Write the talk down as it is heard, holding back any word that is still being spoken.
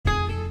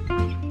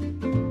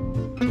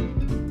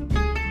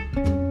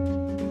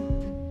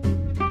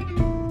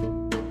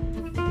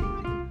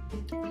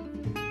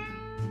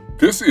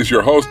This is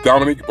your host,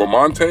 Dominique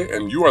Beaumonte,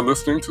 and you are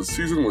listening to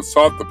Season with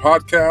Salt, the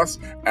podcast,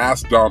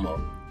 Ask Damo.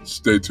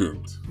 Stay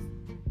tuned.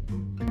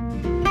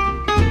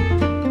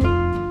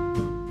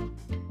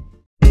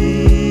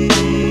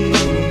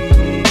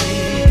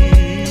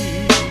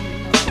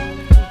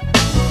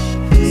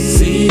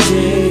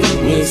 Season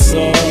with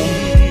Salt,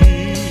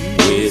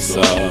 with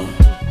Salt.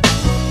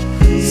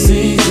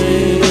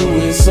 Season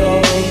with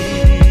Salt,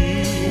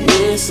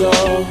 with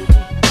Salt.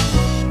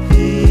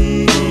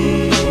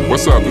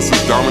 What's up? This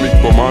is Dominique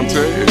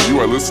Beaumonte, and you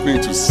are listening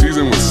to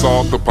Season with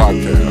Salt, the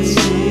podcast.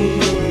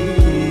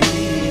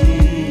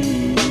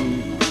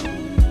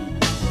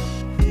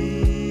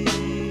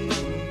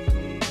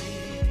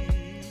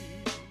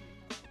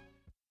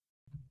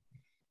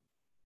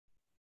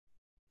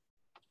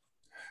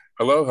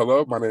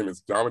 Hello. My name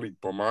is Dominique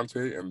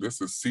Beaumonte, and this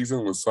is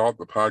Season with Salt,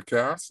 the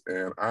podcast.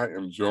 And I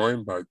am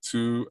joined by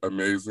two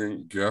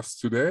amazing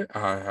guests today.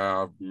 I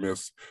have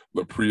Miss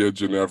LaPria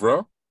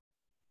Ginevra.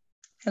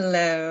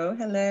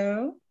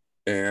 Hello.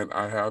 And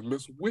I have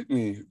Miss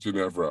Whitney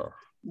Ginevra.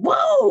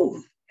 Whoa!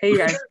 Hey, you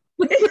guys.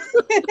 Why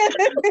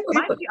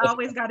you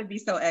always got to be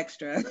so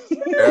extra?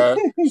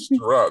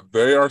 Extra.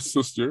 They are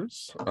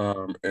sisters,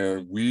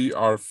 and we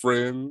are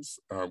friends.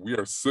 We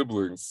are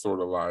siblings,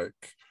 sort of like.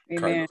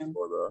 Amen. Kind of,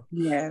 sort of.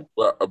 Yeah.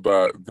 But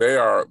they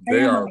are.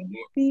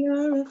 We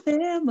are a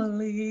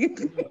family.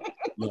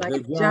 Like a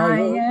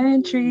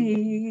giant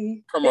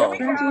tree. Come on.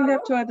 Reaching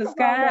up toward the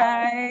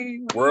sky.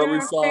 Worldly We're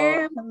a song.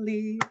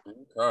 family.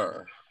 Okay.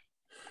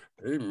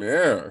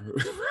 Amen.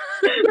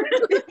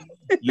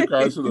 You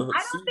guys should have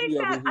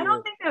I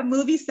don't think that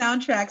movie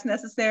soundtracks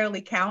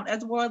necessarily count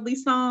as worldly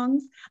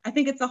songs. I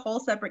think it's a whole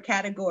separate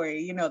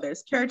category. You know,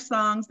 there's church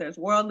songs, there's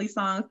worldly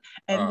songs,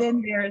 and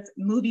then there's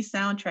movie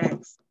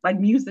soundtracks, like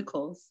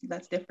musicals.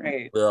 That's different.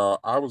 Right. Well,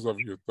 I was over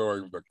here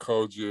throwing the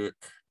Kojic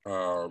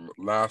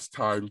Last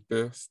Time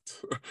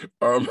Fist.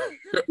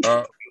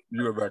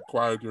 That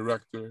choir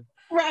director.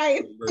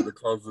 Right. Ready to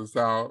close this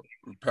out.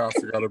 The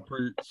pastor got to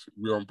preach.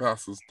 We on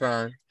pastor's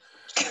time.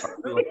 I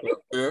threw up that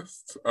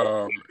fist,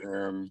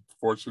 and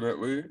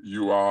fortunately,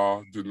 you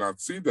all did not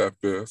see that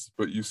fist,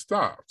 but you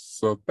stopped.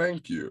 So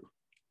thank you.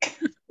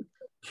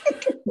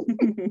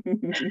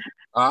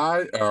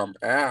 I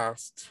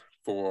asked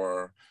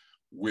for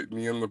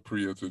Whitney and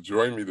LaPria to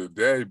join me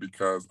today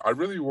because I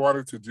really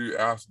wanted to do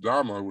Ask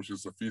Dama, which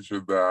is a feature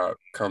that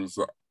comes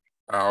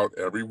out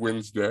every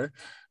Wednesday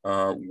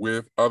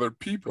with other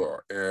people.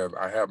 And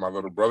I had my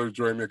little brother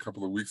join me a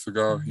couple of weeks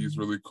ago. He's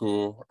really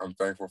cool. I'm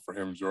thankful for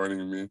him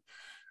joining me.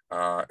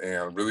 And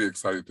I'm really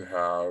excited to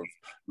have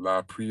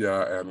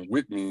LaPria and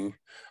Whitney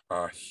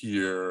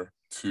here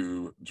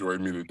to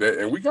join me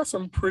today. And we got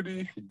some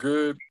pretty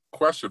good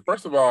questions.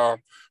 First of all,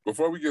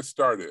 before we get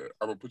started,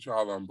 I'm going to put you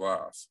all on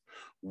blast.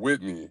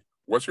 Whitney,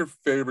 what's your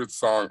favorite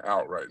song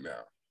out right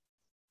now?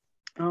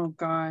 Oh,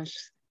 gosh.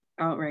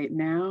 Out right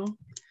now?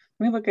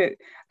 Let me look at,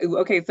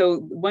 okay, so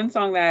one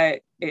song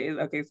that is,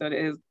 okay, so it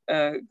is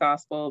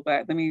gospel,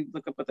 but let me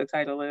look up what the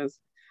title is,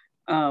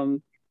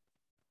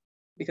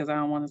 because I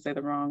don't want to say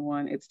the wrong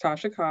one. It's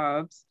Tasha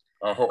Cobbs.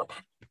 Oh,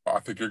 I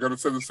think you're going to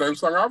say the same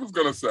song I was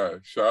going to say.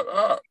 Shut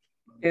up.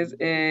 Is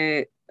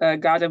it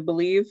Gotta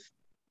Believe?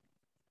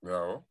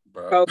 No.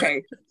 But...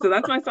 Okay, so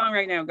that's my song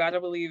right now.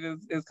 Gotta Believe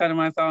is kind of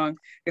my song,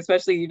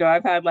 especially,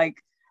 I've had like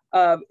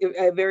a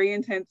very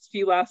intense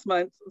few last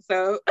months,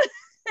 so...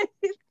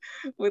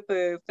 with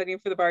the studying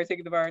for the bar,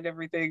 taking the bar and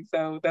everything.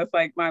 So that's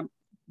like my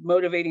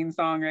motivating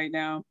song right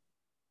now.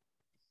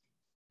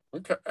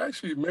 Okay,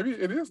 actually, maybe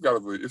it is Gotta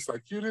Believe. It's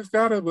like, you just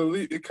gotta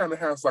believe. It kind of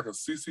has like a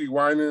CeCe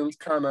Winans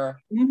kind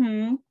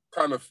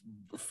of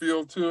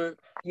feel to it.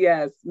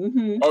 Yes.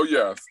 Mm-hmm. Oh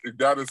yes,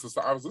 that is.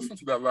 I was listening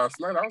to that last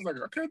night. I was like,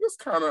 okay, this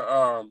kind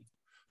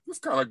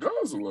of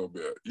goes a little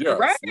bit. Yes,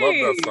 right. Love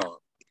that song.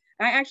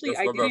 I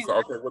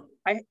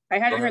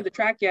hadn't heard the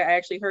track yet. I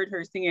actually heard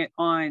her sing it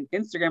on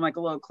Instagram, like a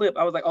little clip.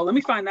 I was like, oh, let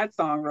me find that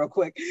song real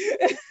quick.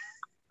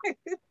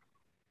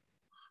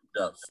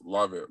 Yes,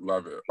 love it.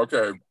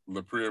 Okay,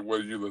 LaPria, what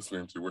are you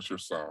listening to? What's your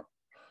song?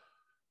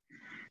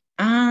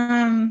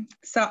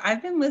 So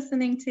I've been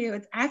listening to,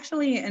 it's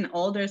actually an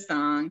older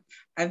song.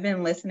 I've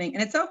been listening,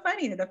 and it's so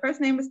funny that the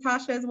first name is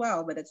Tasha as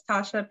well, but it's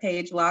Tasha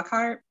Page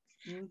Lockhart.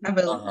 Mm-hmm. I've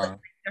been listening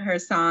to her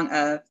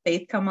song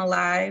Faith Come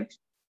Alive.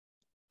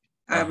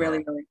 I've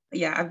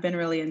been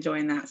really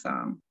enjoying that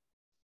song.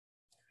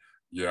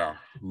 Yeah,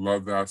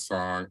 love that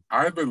song.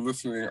 I've been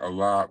listening a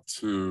lot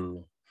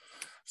to,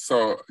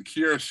 so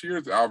Kierra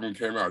Sheard's album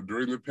came out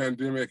during the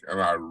pandemic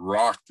and I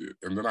rocked it.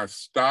 And then I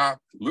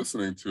stopped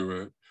listening to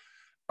it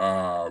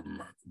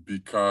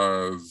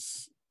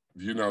because,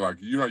 you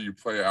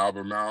play an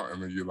album out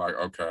and then you're like,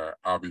 okay,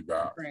 I'll be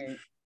back.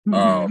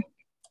 Right.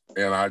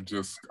 And I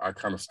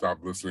kind of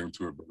stopped listening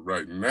to it. But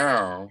right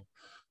now,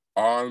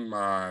 on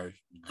my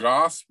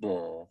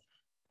gospel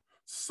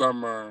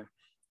summer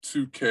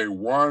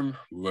 2K1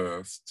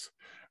 list,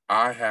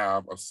 I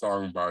have a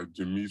song by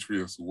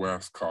Demetrius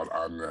West called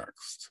I'm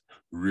Next.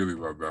 Really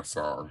love that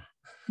song.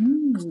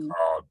 It's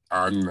called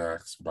I'm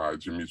Next by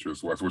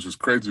Demetrius West, which is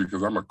crazy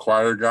because I'm a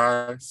choir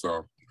guy.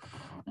 So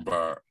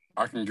but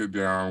I can get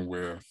down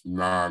with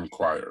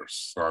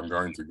non-choirs, so I'm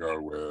going to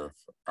go with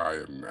I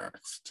Am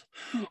Next.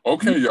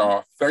 Okay,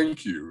 y'all.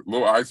 Thank you.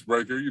 Little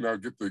icebreaker. You know,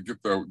 get the.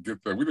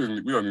 We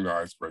don't need no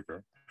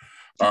icebreaker.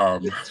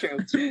 It's true.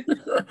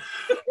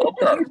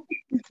 Okay.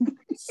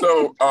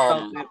 So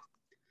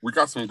we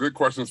got some good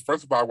questions.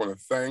 First of all, I want to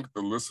thank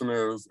the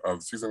listeners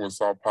of Season with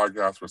Salt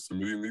podcast for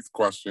submitting these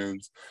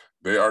questions.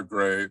 They are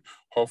great.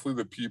 Hopefully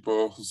the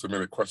people who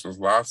submitted questions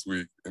last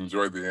week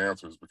enjoyed the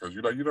answers, because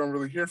you don't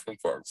really hear from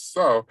folks.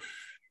 So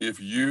if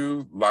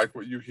you like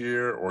what you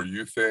hear, or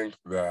you think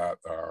that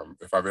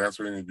if I've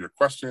answered any of your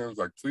questions,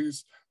 like,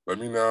 please let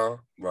me know.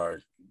 Like,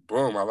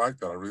 boom, I like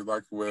that. I really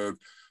like what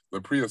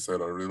LaPria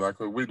said. I really like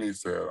what Whitney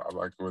said. I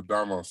like what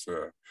Damo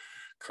said,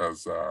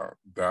 because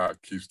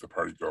that keeps the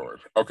party going.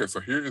 Okay, so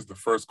here is the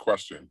first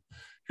question.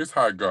 Here's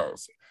how it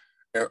goes.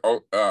 And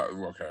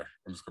okay,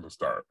 I'm just gonna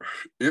start.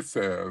 It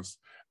says,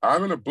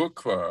 I'm in a book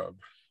club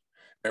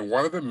and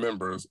one of the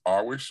members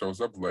always shows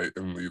up late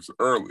and leaves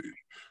early.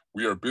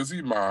 We are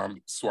busy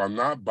moms, so I'm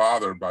not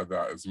bothered by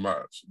that as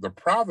much. The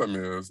problem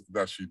is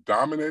that she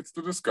dominates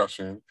the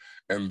discussion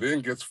and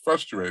then gets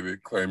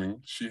frustrated,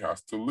 claiming she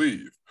has to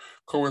leave.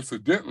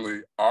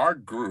 Coincidentally, our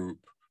group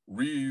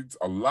reads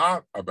a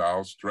lot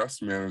about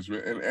stress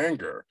management and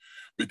anger.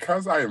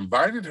 Because I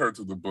invited her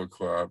to the book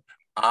club,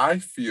 I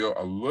feel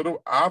a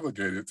little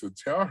obligated to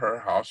tell her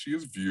how she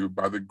is viewed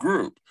by the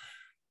group.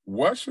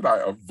 What should I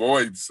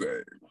avoid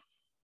saying?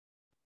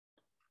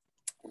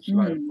 What should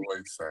I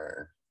avoid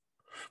saying?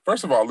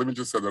 First of all, let me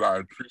just say that I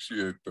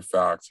appreciate the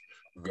fact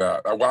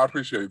that, I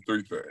appreciate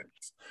three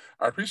things.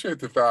 I appreciate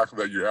the fact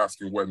that you're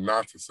asking what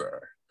not to say,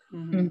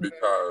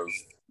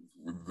 because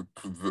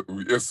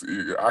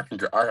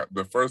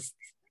the first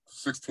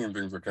 16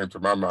 things that came to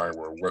my mind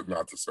were what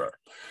not to say.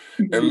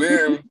 And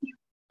then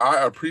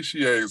I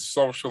appreciate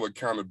social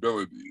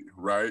accountability,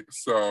 right?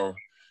 So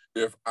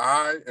if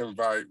I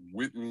invite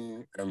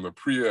Whitney and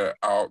LaPria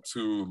out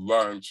to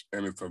lunch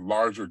and it's a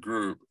larger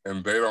group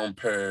and they don't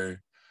pay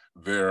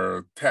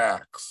their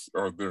tax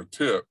or their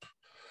tip,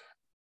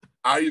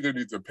 I either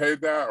need to pay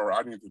that, or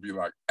I need to be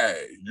like,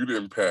 hey, you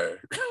didn't pay.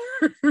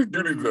 We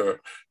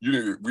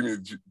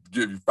need to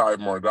give you $5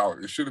 more.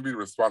 It shouldn't be the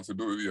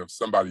responsibility of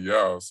somebody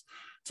else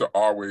to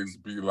always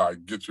be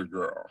like, get your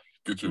girl,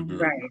 get your dude.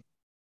 Right.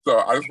 So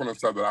I just want to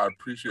say that I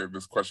appreciate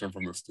this question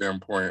from the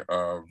standpoint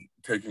of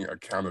taking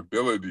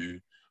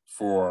accountability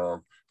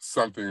for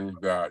something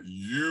that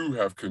you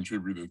have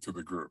contributed to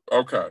the group.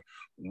 Okay,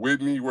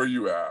 Whitney, where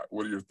you at?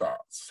 What are your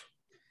thoughts?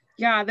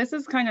 Yeah, this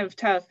is kind of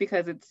tough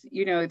because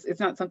it's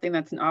not something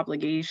that's an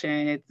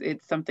obligation.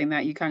 It's something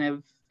that you kind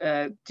of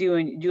do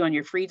on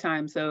your free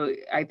time. So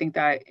I think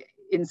that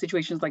in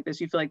situations like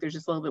this, you feel like there's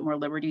just a little bit more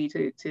liberty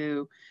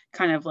to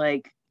kind of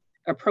like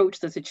approach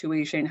the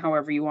situation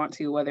however you want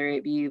to, whether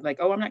it be like,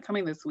 oh, I'm not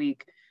coming this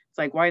week. It's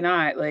like, why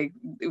not? Like,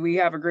 we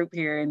have a group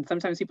here, and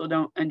sometimes people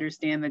don't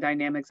understand the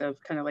dynamics of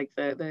kind of like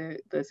the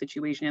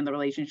situation and the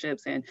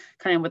relationships and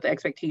kind of what the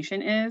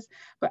expectation is.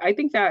 But I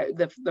think that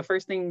the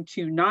first thing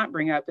to not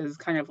bring up is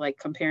kind of like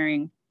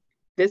comparing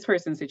this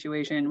person's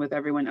situation with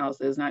everyone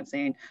else's, not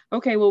saying,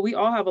 okay, well, we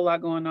all have a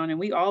lot going on and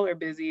we all are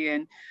busy,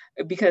 and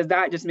because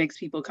that just makes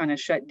people kind of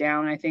shut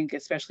down. I think,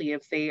 especially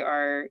if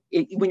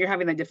when you're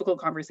having that difficult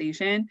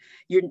conversation,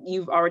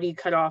 you've already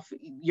cut off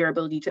your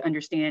ability to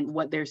understand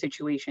what their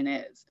situation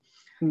is.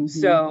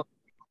 So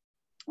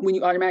when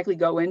you automatically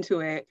go into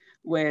it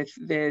with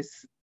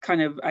this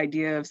kind of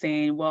idea of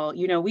saying, well,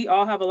 we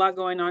all have a lot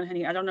going on,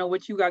 honey. I don't know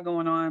what you got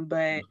going on,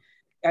 but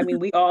I mean,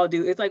 we all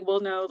do. It's like, well,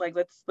 no, like,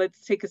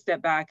 let's take a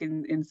step back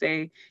and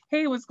say,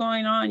 hey, what's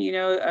going on?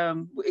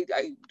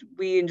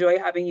 We enjoy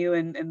having you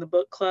in the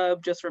book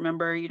club. Just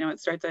remember, it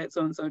starts at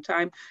so-and-so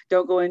time.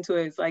 Don't go into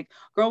it. It's like,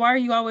 girl, why are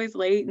you always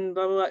late? And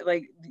blah, blah, blah.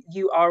 Like,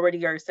 you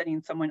already are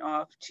setting someone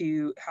off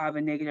to have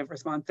a negative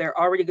response. They're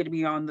already going to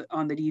be on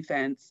the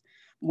defense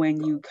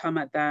when you come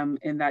at them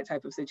in that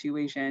type of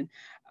situation.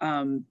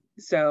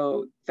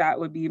 So that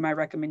would be my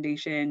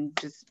recommendation.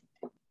 Just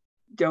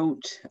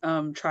don't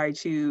try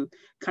to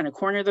kind of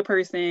corner the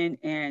person,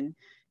 and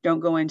don't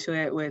go into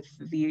it with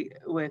the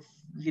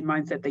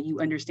mindset that you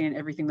understand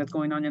everything that's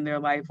going on in their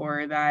life,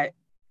 or that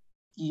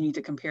you need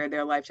to compare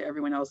their life to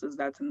everyone else's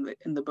that's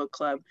in the book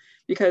club,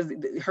 because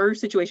her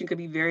situation could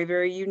be very,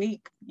 very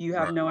unique. You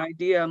have no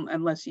idea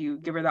unless you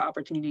give her the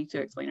opportunity to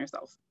explain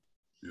herself.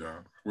 Yeah.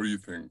 What do you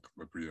think,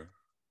 LaPria?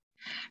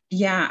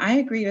 Yeah, I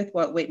agree with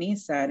what Whitney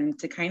said. And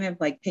to kind of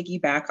like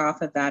piggyback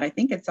off of that, I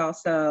think it's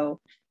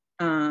also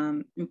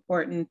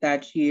important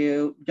that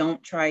you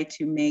don't try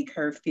to make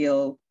her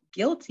feel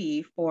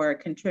guilty for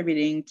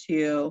contributing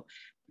to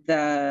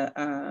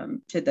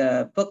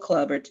the book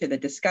club or to the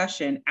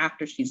discussion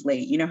after she's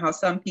late. You know how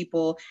some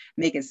people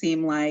make it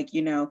seem like,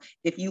 you know,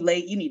 if you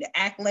late, you need to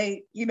act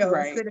late, you know,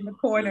 Right. sit in the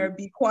corner,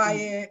 be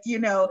quiet, you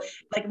know,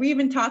 like we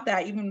even taught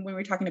that even when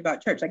we're talking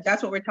about church, like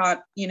that's what we're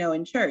taught, you know,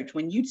 in church.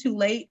 When you too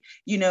late,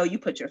 you know, you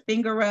put your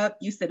finger up,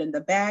 you sit in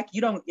the back.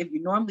 You don't, if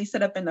you normally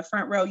sit up in the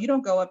front row, you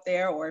don't go up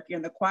there. Or if you're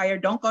in the choir,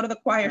 don't go to the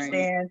choir Right.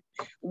 stand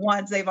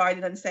once they've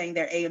already done saying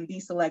their A and B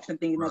selection,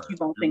 thinking that you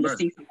won't sing a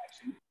C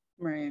selection.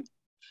 Right.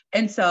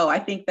 And so I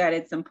think that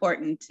it's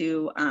important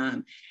to,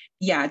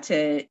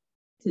 to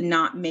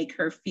not make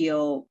her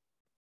feel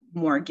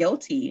more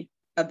guilty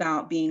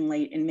about being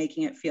late and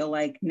making it feel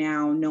like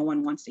now no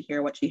one wants to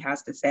hear what she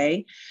has to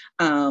say.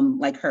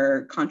 Like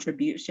her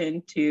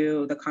contribution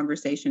to the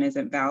conversation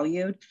isn't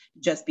valued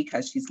just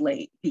because she's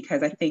late.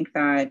 Because I think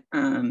that,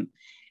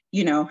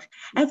 you know,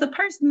 as a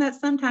person that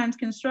sometimes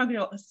can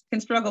struggle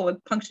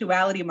with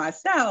punctuality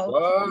myself.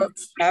 What?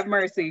 Have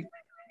mercy.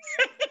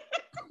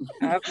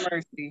 Have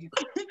mercy.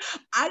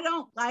 I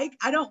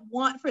don't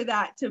want for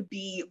that to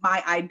be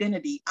my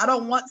identity. I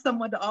don't want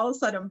someone to all of a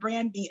sudden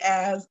brand me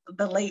as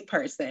the late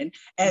person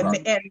and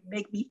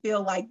make me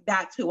feel like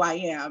that's who I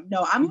am.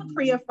 No, I'm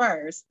LaPria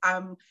first.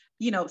 I'm,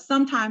 you know,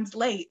 sometimes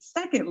late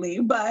secondly,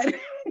 but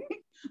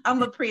I'm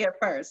LaPria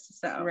first.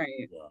 So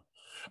right. Yeah.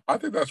 I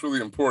think that's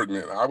really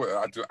important. And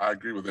I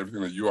agree with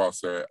everything that you all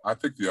said. I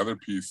think the other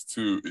piece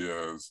too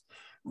is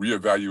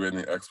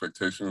reevaluating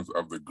expectations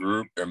of the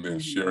group and then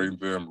sharing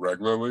them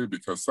regularly,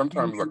 because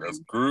sometimes like as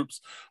groups,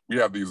 we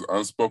have these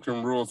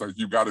unspoken rules, like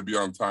you got to be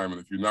on time.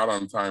 And if you're not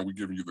on time, we're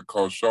giving you the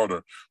cold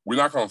shoulder. We're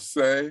not going to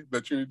say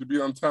that you need to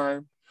be on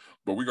time,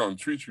 but we're going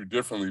to treat you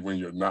differently when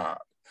you're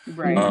not.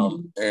 Right.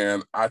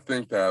 And I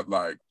think that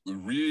like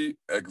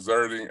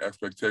re-exerting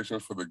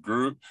expectations for the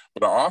group,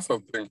 but I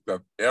also think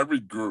that every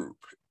group,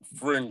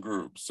 friend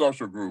group,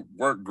 social group,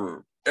 work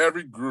group,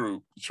 every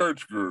group,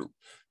 church group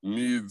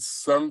needs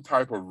some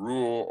type of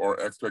rule or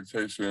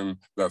expectation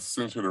that's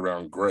centered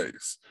around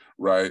grace,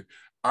 right?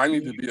 I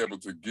need to be able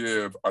to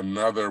give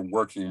another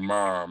working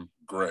mom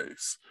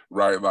grace,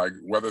 right? Like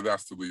whether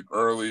that's to leave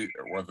early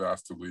or whether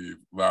that's to leave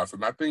last.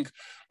 And I think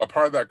a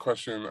part of that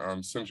question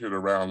centered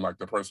around like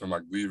the person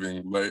like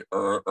leaving late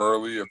or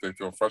early if they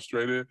feel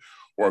frustrated,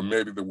 or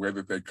maybe the way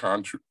that they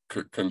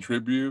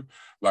contribute.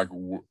 Like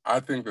I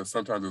think that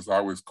sometimes it's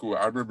always cool.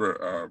 I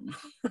remember,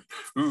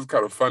 this is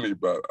kind of funny,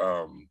 but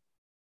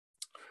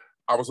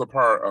I was a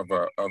part of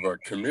a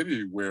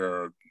committee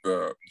where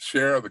the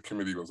chair of the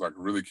committee was like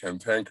really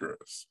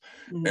cantankerous.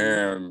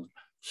 And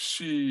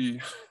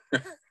she,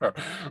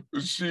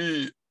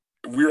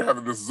 we were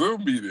having this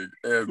Zoom meeting,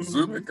 and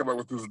Zoom had come up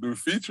with this new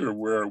feature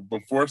where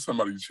before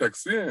somebody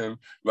checks in,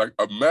 like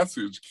a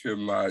message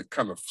can like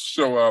kind of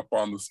show up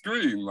on the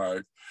screen.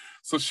 Like,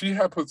 so she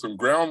had put some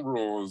ground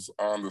rules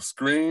on the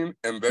screen,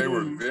 and they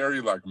were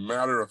very like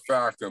matter of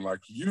fact and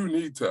like, you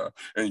need to,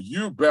 and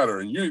you better,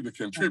 and you need to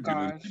contribute,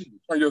 and you need to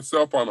turn your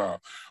cell phone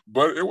off.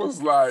 But it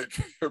was like,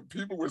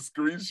 people were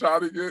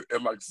screenshotting it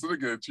and like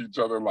sitting at each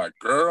other like,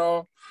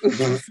 girl, you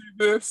see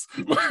this?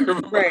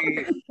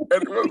 Right.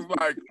 And it was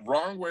like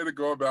wrong way to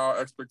go about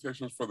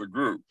expectations for the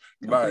group.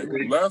 Like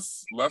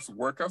let's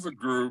work as a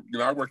group. You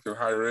know, I worked in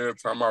higher ed,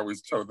 so I'm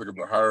always trying to think of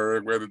the higher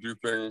ed way to do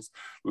things.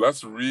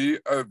 Let's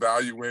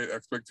reevaluate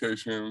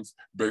expectations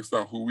based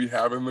on who we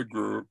have in the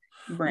group.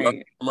 Right.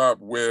 Let's come up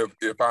with,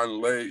 if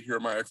I'm late, here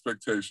are my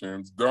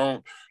expectations.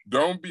 Don't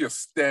be a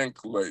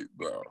stank late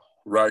though.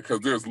 Right, because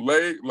there's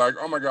late, like,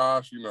 oh my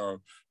gosh, you know,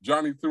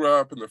 Johnny threw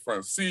up in the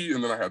front seat,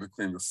 and then I had to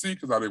clean the seat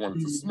because I didn't want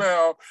it to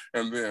smell,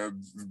 and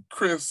then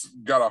Chris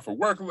got off of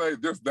work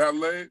late. There's that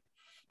late,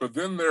 but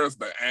then there's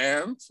the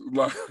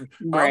like,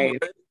 right.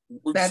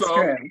 That's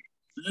true.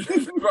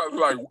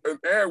 Like,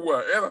 and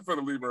what? And I'm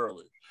gonna leave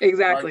early.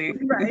 Exactly.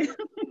 Right.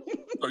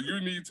 So you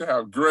need to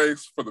have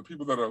grace for the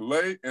people that are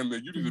late, and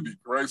then you need to be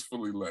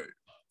gracefully late.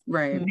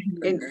 Right.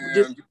 And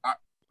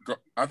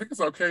I think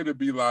it's okay to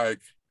be like,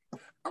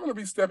 I'm going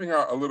to be stepping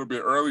out a little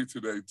bit early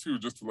today, too,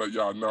 just to let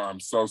y'all know I'm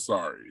so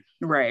sorry.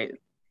 Right.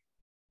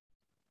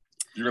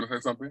 You're going to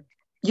say something?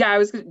 Yeah, I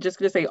was just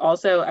going to say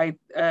also,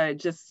 I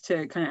just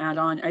to kind of add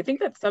on, I think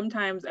that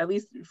sometimes, at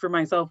least for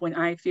myself, when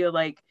I feel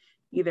like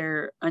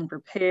either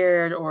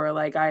unprepared or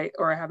like I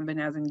haven't been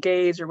as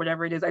engaged or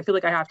whatever it is, I feel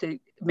like I have to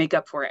make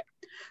up for it.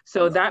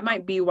 So that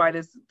might be why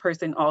this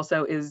person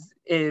also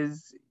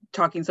is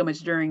talking so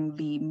much during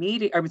the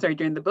meeting,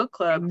 during the book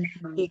club,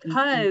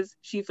 because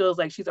she feels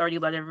like she's already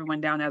let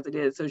everyone down as it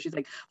is. So she's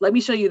like, let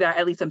me show you that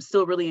at least I'm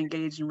still really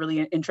engaged and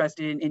really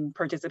interested in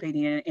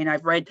participating in it. And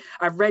I've read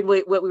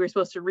what we were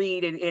supposed to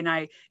read, and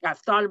I've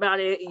thought about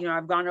it, you know,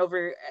 I've gone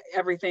over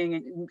everything,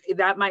 and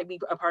that might be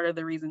a part of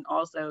the reason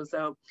also.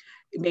 So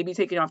maybe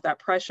taking off that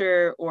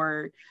pressure,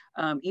 or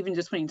even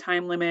just putting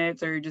time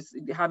limits, or just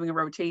having a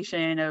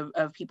rotation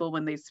of people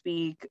when they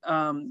speak,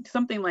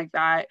 something like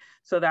that,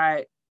 so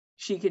that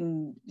she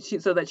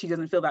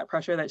doesn't feel that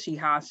pressure that she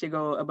has to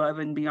go above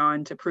and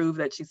beyond to prove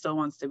that she still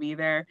wants to be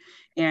there,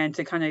 and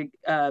to kind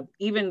of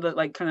even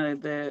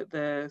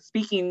the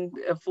speaking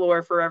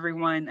floor for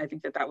everyone. I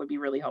think that would be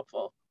really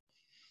helpful.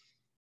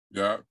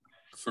 Yeah.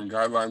 Some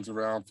guidelines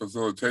around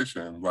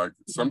facilitation. Like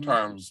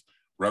sometimes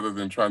rather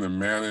than trying to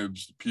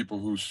manage people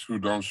who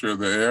don't share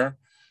the air,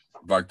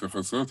 like the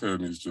facilitator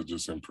needs to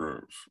just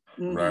improve,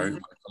 right?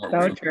 Like,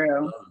 So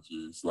true.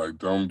 strategies. Like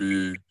don't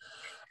be,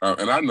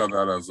 and I know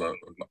that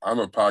I'm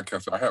a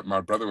podcaster.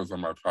 My brother was on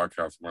my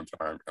podcast one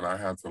time and I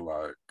had to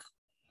like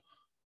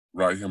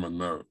write him a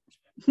note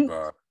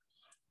that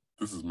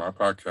this is my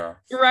podcast.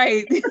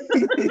 Right.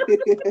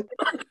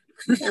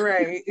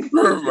 Right.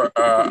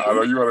 I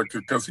know you want to,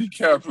 because he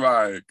kept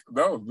like,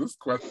 no, this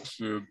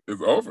question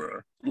is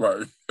over.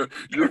 Like,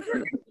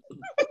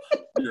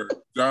 you're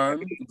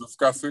done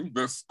discussing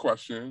this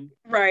question.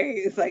 Right.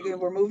 It's like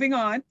we're moving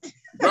on.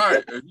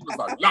 Right. And he was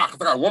like, nah,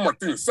 because I got one more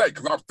thing to say,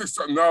 because I was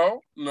thinking,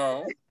 no.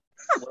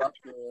 What I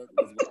said is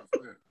what I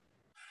said.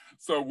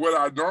 So what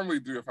I normally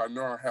do if I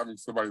know I'm having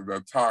somebody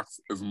that talks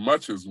as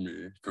much as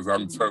me, because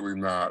I'm certainly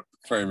not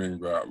claiming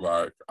that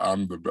like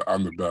I'm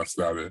the best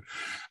at it,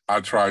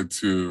 I try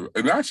to,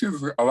 and actually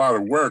it's a lot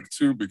of work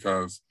too,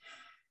 because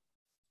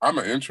I'm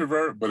an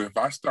introvert, but if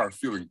I start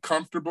feeling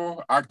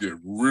comfortable, I get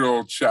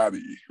real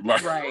chatty.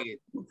 Like, right.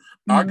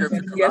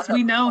 Yes,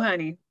 we know,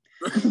 honey.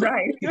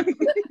 Right.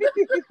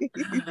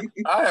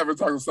 I haven't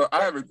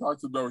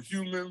talked to no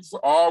humans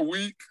all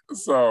week,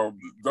 so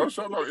don't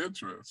show no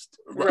interest.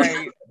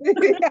 Right.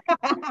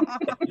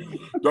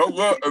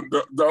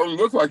 Don't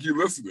look like you're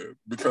listening,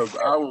 because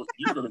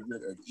you're gonna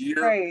get an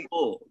ear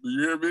full. Do you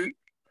hear me?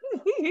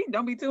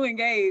 Don't be too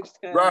engaged.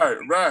 Right.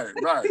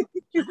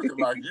 You looking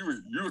like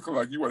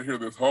you want to hear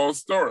this whole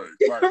story.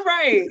 Like,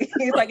 right.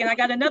 It's like, and I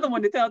got another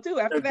one to tell too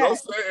after that. Don't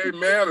say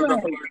amen or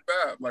nothing like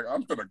that. Like,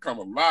 I'm gonna come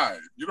alive.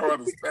 You don't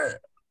understand.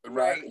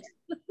 Right.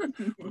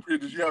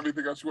 Did you have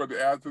anything else you wanted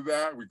to add to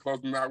that? We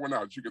closing that one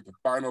out. You get the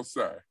final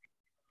say.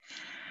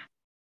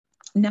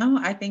 No,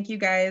 I think you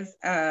guys,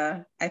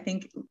 I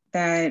think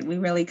that we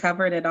really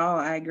covered it all.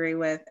 I agree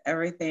with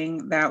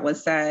everything that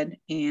was said.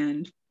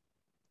 And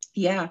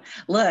yeah,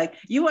 look,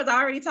 you was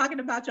already talking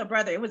about your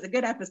brother. It was a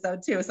good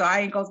episode too, so I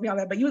ain't gonna be on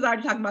that, but you was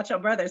already talking about your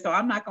brother, so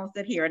I'm not gonna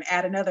sit here and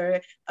add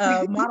another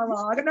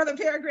monologue, another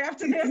paragraph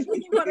to this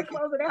when you want to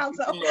close it out.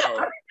 So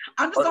no.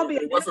 I'm just gonna be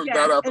it wasn't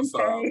that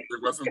episode.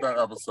 It wasn't that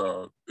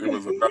episode. It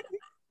was another.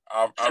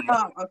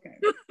 Okay.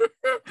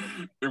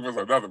 It was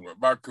another one.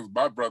 Because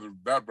that brother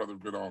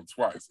been on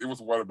twice. It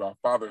was one about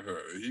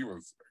fatherhood. He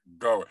was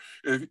going.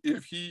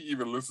 If he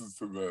even listens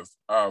to this,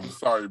 I'm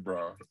sorry,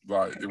 bro.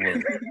 Like it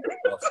was.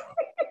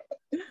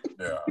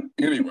 Yeah.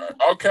 Anyway,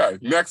 okay.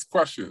 Next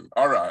question.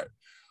 All right.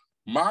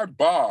 My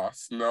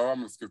boss. No, I'm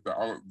gonna skip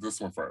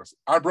this one first.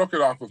 I broke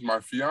it off with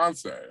my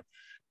fiance.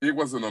 It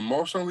was an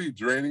emotionally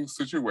draining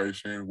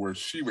situation where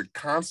she would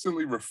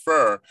constantly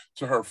refer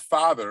to her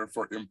father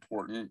for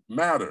important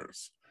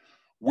matters.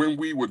 When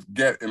we would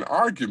get an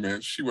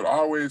argument, she would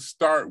always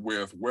start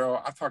with,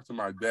 well, I talked to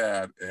my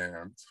dad,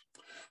 and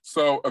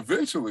so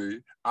eventually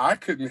I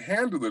couldn't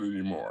handle it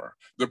anymore.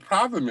 The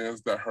problem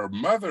is that her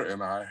mother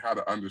and I had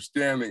an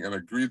understanding and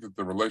agreed that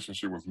the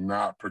relationship was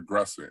not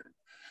progressing.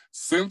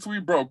 Since we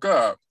broke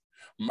up,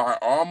 my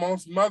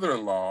almost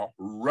mother-in-law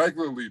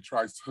regularly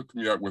tries to hook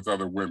me up with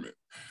other women.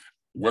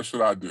 What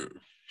should I do?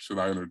 Should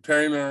I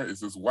entertain her? Is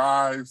this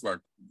wise? Like,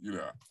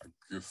 I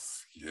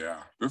guess,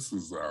 yeah, this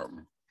is,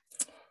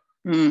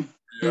 yeah.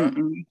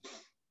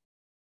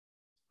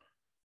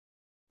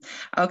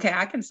 Okay,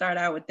 I can start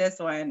out with this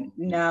one.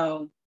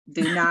 No,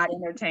 do not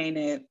entertain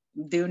it.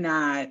 Do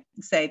not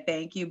say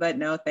thank you, but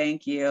no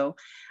thank you.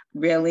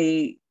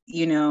 Really,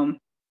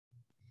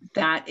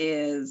 that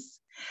is,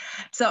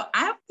 so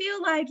I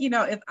feel like,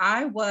 if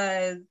I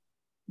was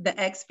the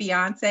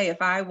ex-fiance,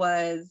 if I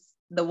was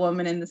the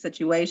woman in the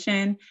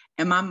situation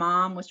and my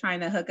mom was trying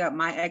to hook up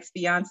my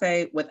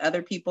ex-fiance with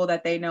other people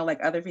that they know,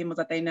 like other females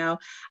that they know,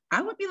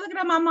 I would be looking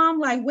at my mom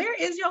like, where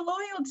is your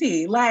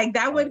loyalty? Like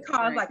that would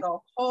cause like a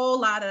whole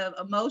lot of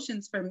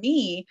emotions for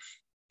me.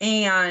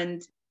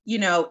 And,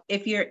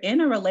 if you're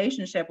in a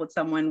relationship with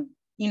someone,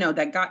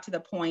 that got to the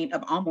point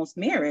of almost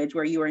marriage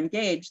where you were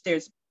engaged,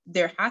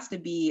 there has to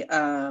be,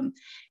 a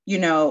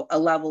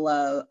level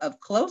of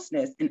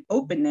closeness and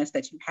openness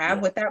that you have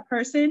with that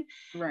person.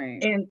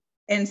 Right.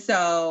 And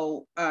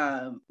so,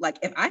 like,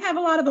 if I have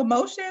a lot of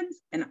emotions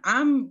and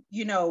I'm,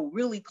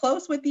 really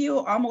close with you,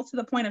 almost to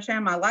the point of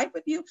sharing my life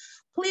with you,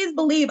 please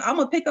believe I'm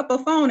gonna pick up a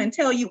phone and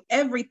tell you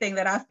everything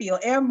that I feel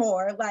and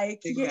more.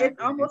 Like,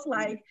 it's almost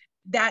like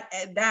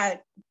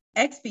that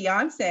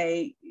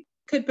ex-fiance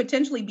could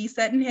potentially be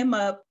setting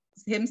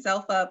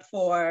himself up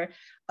for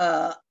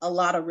a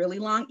lot of really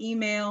long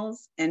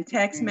emails and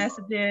text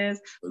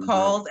messages,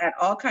 calls at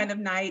all kind of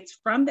nights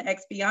from the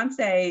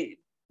ex-fiance,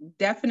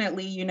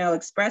 definitely,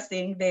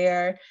 expressing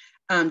their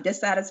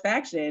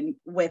dissatisfaction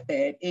with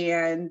it.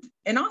 And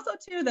also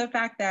too, the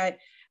fact that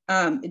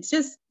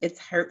it's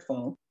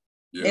hurtful.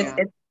 Yeah.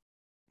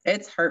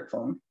 It's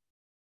hurtful.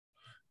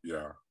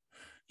 Yeah.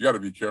 You got to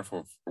be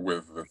careful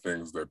with the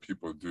things that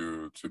people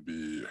do to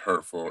be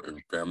hurtful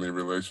in family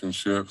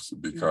relationships,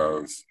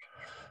 because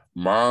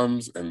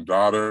moms and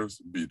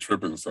daughters be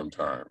tripping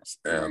sometimes.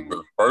 And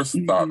the first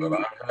thought that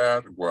I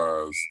had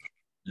was,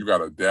 you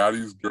got a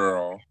daddy's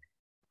girl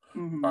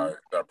like,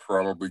 that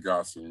probably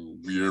got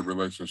some weird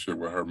relationship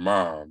with her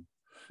mom.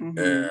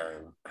 And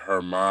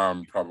her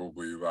mom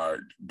probably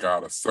like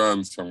got a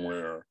son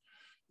somewhere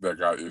that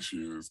got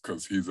issues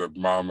because he's a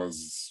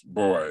mama's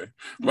boy.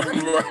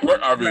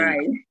 I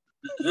mean,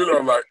 you know,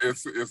 like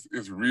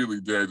it's really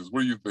dangerous.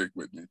 What do you think,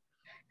 Whitney?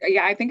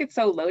 Yeah, I think it's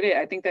so loaded.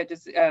 I think that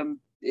just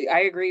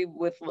I agree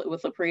with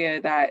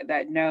LaPria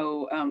that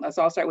no.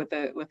 So I'll start with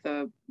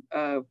the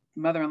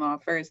mother-in-law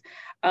first.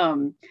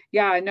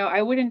 Yeah, no,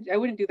 I wouldn't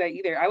do that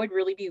either. I would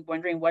really be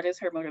wondering what is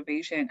her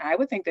motivation. I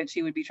would think that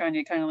she would be trying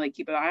to kind of like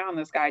keep an eye on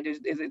this guy. Is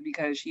it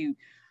because she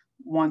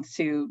wants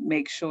to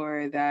make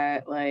sure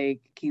that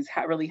like he's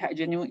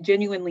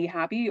genuinely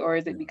happy, or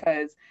is it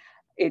because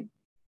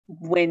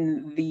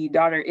when the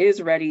daughter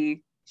is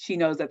ready, she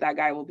knows that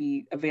guy will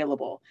be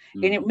available?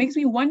 And it makes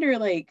me wonder,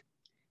 like,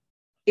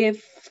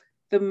 if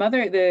the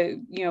mother,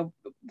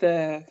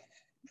 the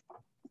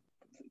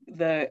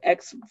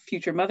ex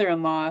future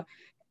mother-in-law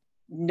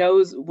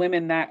knows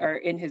women that are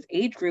in his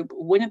age group,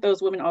 wouldn't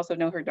those women also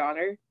know her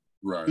daughter?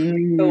 Right.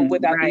 So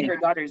would that be her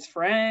daughter's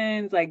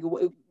friends? Like,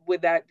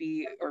 would that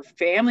be, or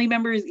family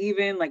members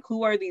even? Like,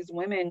 who are these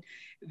women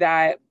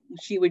that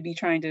she would be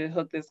trying to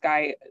hook this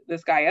guy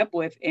up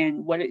with?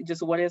 And what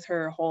is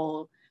her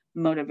whole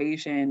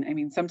motivation? I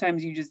mean,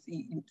 sometimes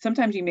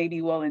you may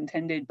be well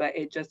intended, but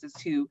it just is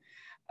too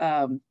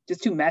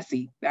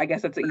messy. I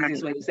guess that's the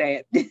easiest way to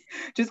say it.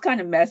 Just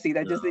kind of messy.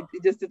 That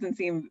it just doesn't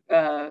seem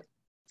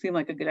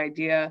like a good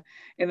idea.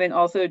 And then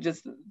also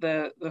just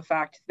the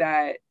fact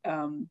that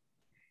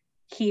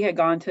he had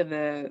gone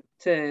to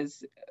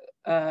his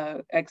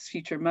ex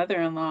future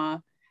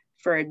mother-in-law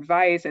for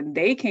advice, and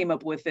they came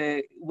up with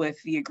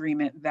the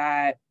agreement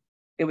that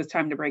it was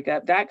time to break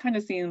up. That kind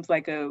of seems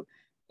like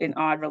an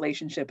odd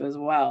relationship as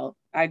well.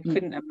 I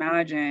couldn't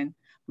imagine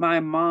my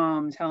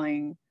mom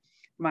telling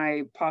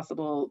my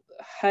possible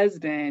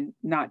husband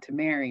not to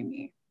marry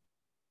me.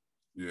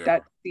 Yeah.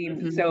 That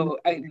seems so.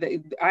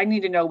 I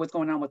need to know what's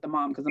going on with the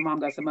mom, because the mom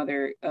got some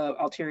other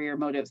ulterior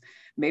motives.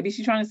 Maybe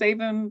she's trying to save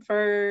him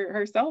for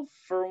herself,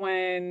 for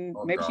when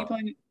she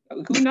planning.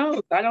 Who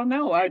knows? I don't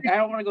know. I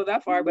don't want to go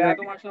that far, but I've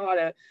been watching a lot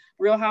of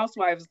Real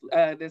Housewives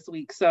this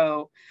week,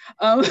 so.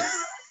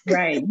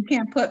 Right, you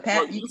can't put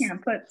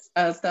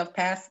stuff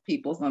past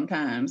people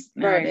sometimes.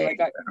 Nowadays.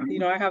 Right,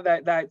 like I have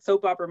that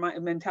soap opera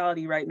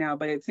mentality right now,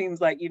 but it seems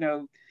like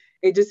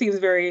it just seems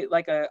very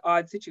like an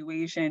odd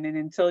situation, and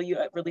until you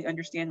really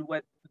understand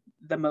what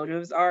the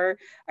motives are,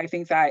 I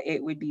think that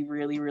it would be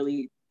really,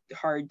 really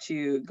hard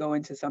to go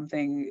into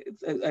something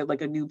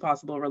like a new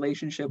possible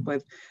relationship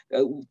with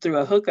through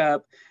a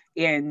hookup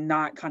and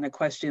not kind of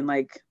question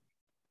like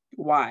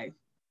why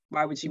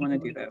would she want to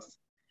do this?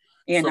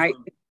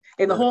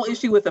 And the whole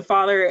issue with the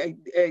father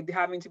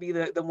having to be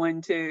the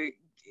one to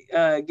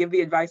give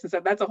the advice and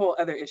stuff, that's a whole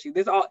other issue.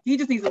 He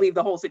just needs to leave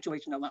the whole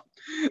situation alone.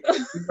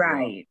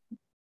 Right.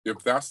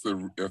 If that's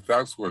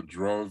what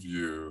drove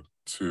you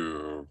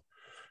to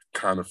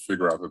kind of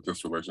figure out that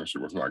this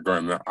relationship was not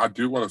going, now I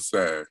do want to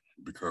say,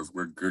 because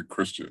we're good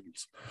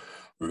Christians,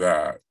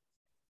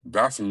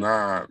 that's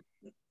not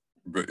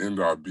the end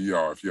all be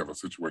all if you have a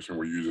situation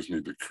where you just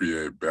need to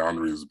create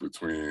boundaries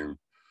between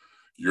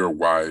your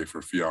wife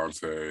or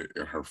fiance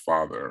and her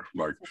father.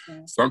 Like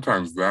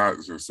sometimes that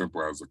is as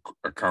simple as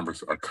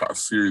a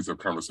series of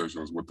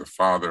conversations with the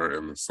father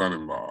and the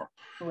son-in-law.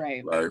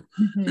 Right.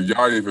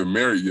 Y'all ain't even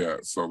married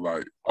yet. So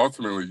like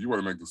ultimately you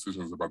want to make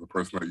decisions about the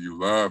person that you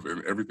love,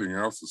 and everything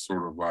else is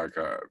sort of like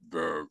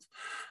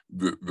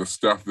the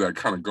stuff that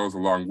kind of goes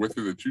along with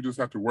it that you just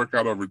have to work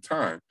out over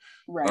time.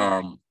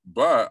 Right.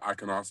 But I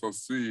can also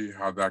see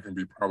how that can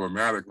be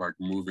problematic, like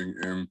moving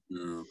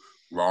into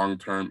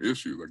long-term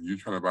issues, like you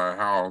trying to buy a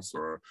house,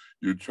 or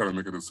you're trying to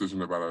make a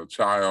decision about a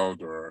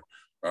child or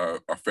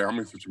a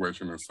family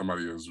situation, and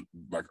somebody is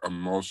like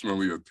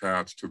emotionally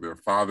attached to their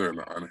father in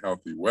an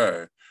unhealthy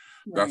way.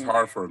 That's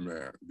hard for a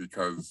man,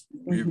 because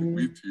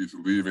we teach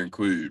leave and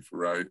cleave,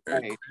 right?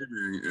 And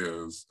cleaving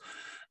is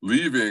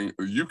leaving.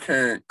 You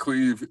can't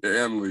cleave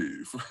and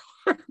leave.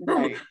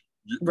 Right.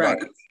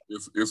 Like,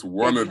 it's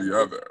one or the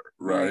other,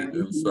 right?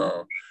 And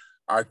so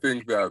I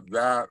think that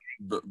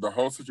the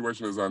whole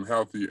situation is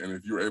unhealthy, and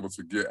if you're able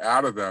to get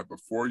out of that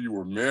before you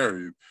were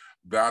married,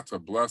 that's a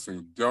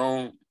blessing.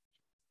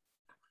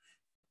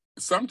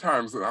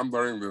 Sometimes, and I'm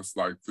learning this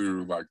like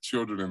through like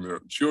children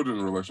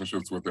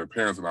relationships with their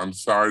parents, and I'm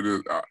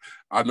sorry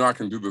I know I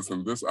can do this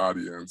in this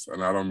audience,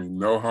 and I don't mean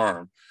no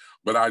harm,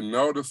 but I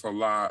notice a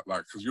lot,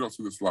 like, because you don't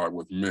see this a lot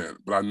with men,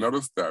 but I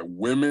notice that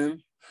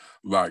women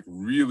like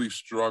really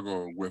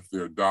struggle with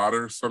their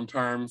daughters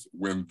sometimes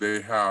when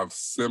they have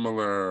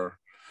similar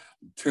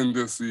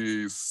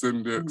tendencies,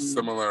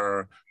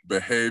 similar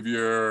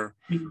behavior.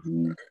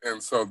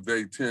 And so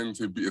they tend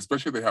to be,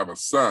 especially if they have a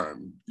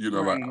son,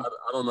 like,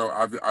 I don't know,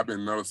 I've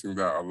been noticing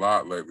that a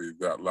lot lately,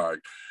 that like,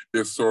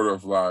 it's sort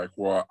of like,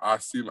 well, I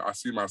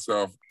see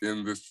myself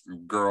in this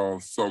girl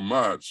so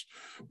much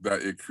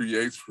that it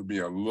creates for me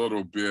a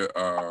little bit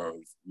of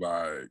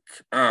like,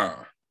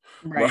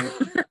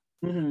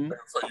 Mm-hmm.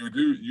 So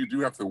you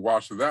do have to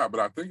watch that, but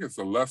I think it's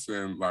a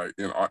lesson like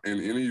in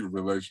any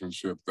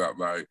relationship that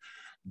like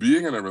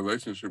being in a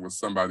relationship with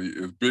somebody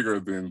is bigger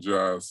than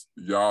just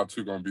y'all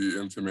two gonna be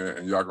intimate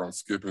and y'all gonna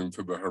skip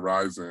into the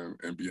horizon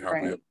and be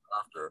happily ever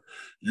after.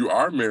 You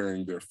are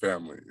marrying their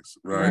families,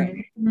 right?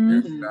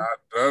 And that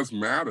does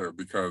matter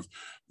because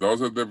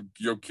those are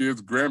your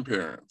kids'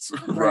 grandparents,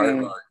 right?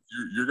 Like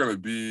you're gonna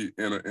be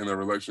in a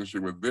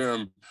relationship with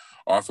them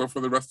also for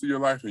the rest of your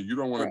life, and you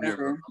don't want to be in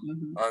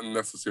an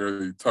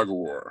unnecessary tug of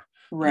war.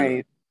 Right. You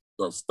know?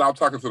 So stop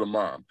talking to the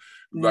mom.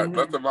 Like,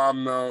 let the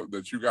mom know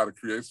that you got to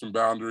create some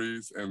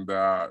boundaries and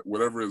that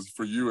whatever is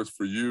for you is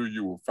for you.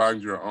 You will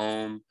find your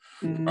own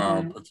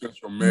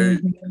potential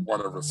mate. You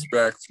want to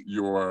respect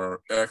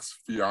your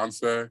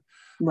ex-fiance.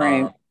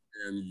 Right.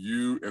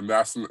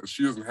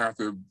 She doesn't have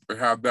to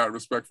have that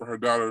respect for her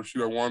daughter if she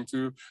don't want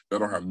to. That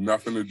don't have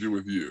nothing to do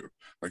with you.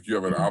 Like you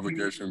have an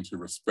obligation to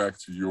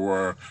respect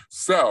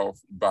yourself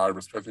by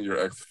respecting your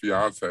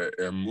ex-fiance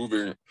and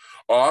moving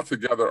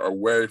altogether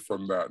away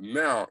from that.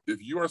 Now,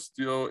 if you are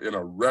still in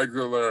a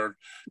regular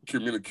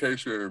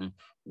communication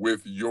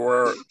with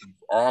your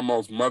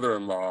almost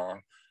mother-in-law,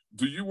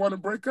 do you want to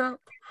break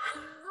up?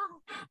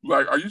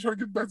 Like, are you trying to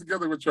get back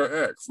together with your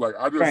ex? Like,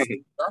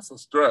 that's a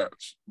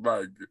stretch.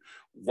 Like,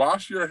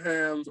 wash your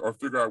hands or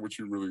figure out what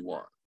you really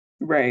want.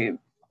 Right.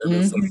 And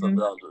then set some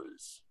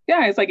boundaries.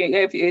 Yeah, it's like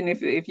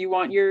if you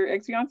want your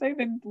ex-fiance,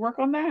 then work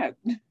on that.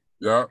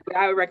 Yeah.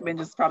 I would recommend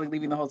just probably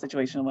leaving the whole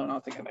situation alone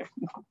altogether.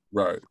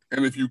 Right.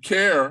 And if you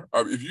care,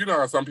 if you know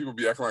how some people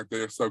be acting like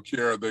they're so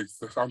care,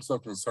 I'm so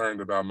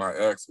concerned about my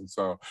ex. And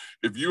so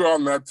if you're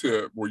on that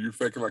tip where you're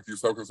faking like you're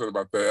so concerned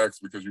about their ex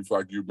because you feel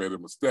like you made a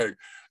mistake,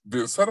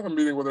 then set up a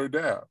meeting with her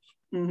dad.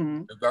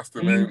 If that's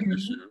the main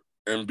issue.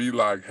 And be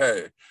like,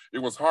 hey, it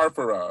was hard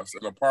for us.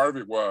 And a part of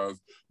it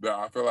was that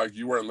I feel like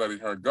you weren't letting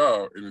her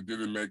go and it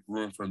didn't make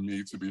room for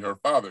me to be her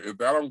father. If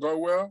that don't go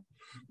well,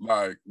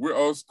 like, we're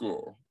old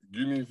school.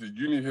 You need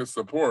his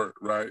support,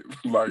 right?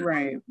 Like,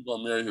 you're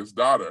gonna marry his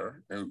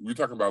daughter. And we're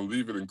talking about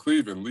leaving in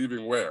Cleveland,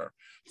 leaving where?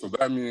 So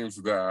that means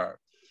that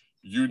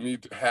you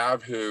need to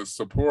have his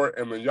support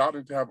and then y'all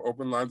need to have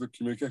open lines of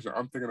communication.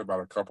 I'm thinking about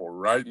a couple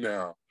right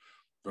now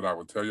that I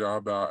will tell y'all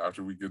about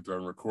after we get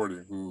done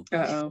recording, who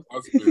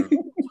husband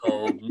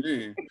told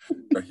me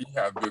that he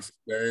had this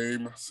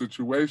same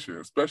situation,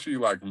 especially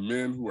like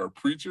men who are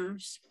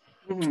preachers.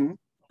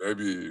 They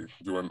be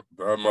doing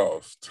the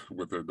most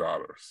with their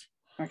daughters.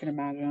 I can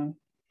imagine.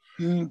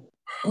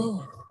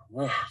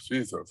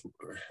 Jesus,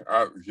 a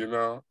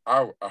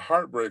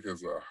heartbreak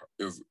is a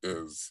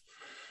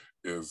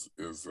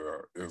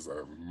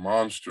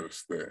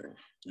monstrous thing.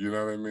 You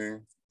know what I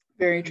mean?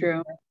 Very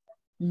true.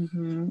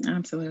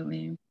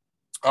 Absolutely.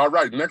 All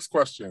right, next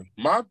question.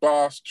 My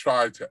boss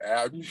tried to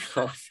add me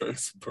on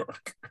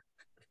Facebook.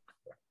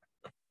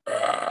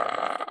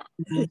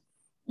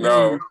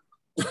 No.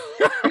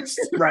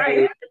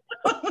 Right.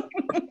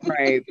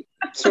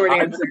 Short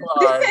answer.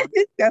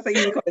 That's an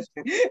easy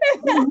question.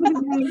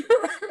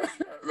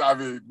 I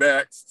mean,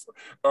 next.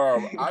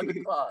 I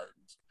declined.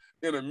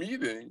 In a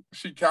meeting,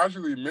 she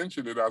casually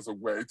mentioned it as a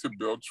way to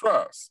build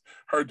trust.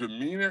 Her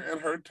demeanor and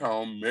her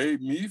tone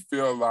made me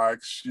feel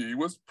like she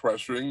was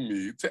pressuring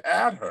me to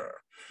add her.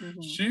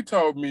 She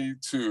told me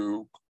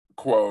to,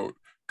 quote,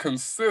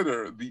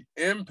 consider the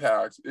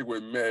impact it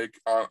would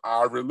make on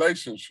our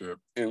relationship,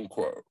 end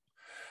quote.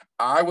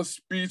 I was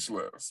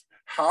speechless.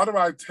 How do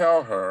I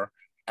tell her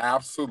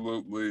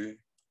absolutely,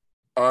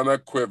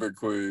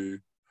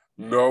 unequivocally,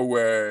 no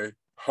way,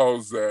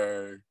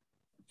 Jose,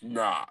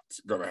 not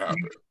gonna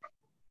happen?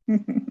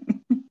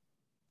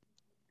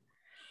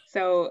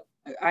 So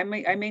I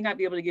may not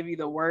be able to give you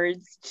the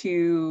words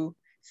to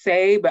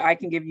say, but I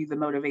can give you the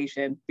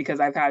motivation because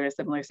I've had a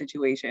similar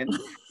situation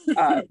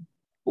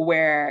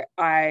where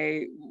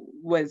I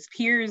was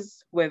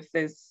peers with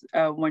this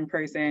one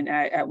person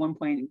at one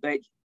point, but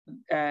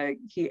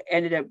he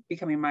ended up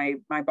becoming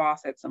my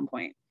boss at some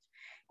point.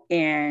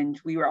 And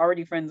we were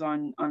already friends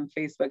on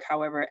Facebook.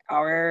 However,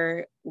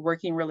 our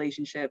working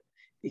relationship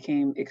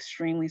became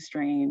extremely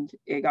strained.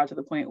 It got to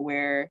the point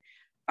where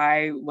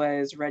I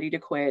was ready to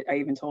quit. I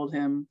even told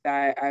him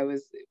that I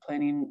was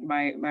planning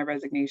my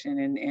resignation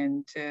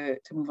and to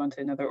move on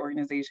to another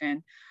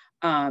organization.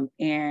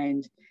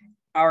 And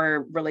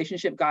our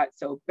relationship got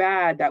so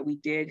bad that we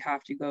did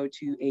have to go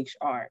to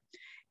HR.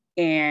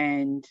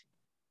 And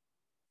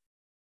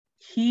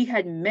he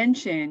had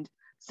mentioned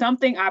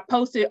something I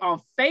posted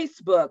on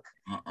Facebook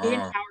in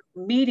our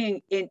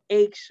meeting in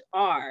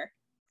HR.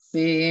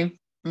 See?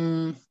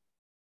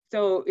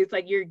 So it's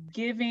like you're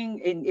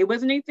giving, and it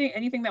wasn't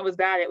anything that was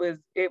bad.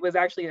 It was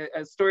actually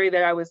a story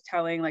that I was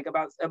telling, like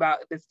about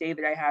this day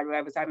that I had where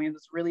I was having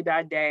this really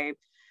bad day,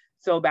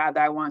 so bad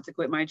that I wanted to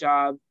quit my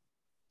job.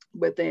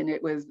 But then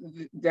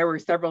there were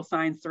several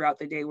signs throughout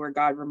the day where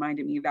God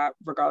reminded me that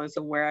regardless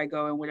of where I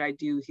go and what I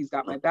do, he's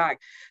got my back.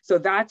 So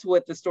that's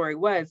what the story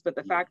was. But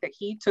the fact that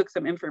he took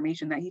some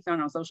information that he found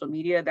on social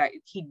media that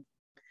he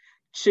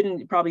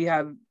shouldn't probably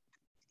have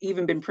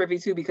even been privy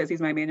to because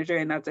he's my manager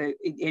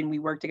and we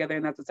work together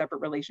and that's a separate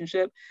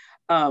relationship.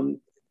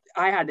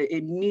 I had to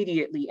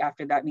immediately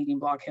after that meeting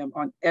block him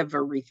on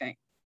everything.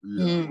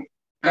 Yeah.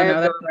 I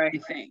know that's right.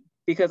 Everything.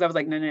 Because I was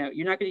like, no,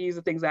 you're not going to use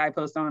the things that I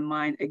post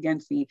online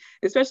against me,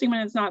 especially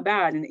when it's not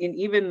bad. And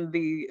even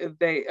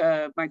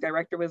my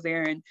director was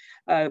there, and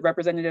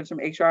representatives from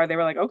HR, they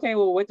were like, okay,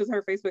 well, what does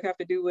her Facebook have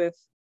to do with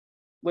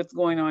what's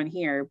going on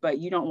here? But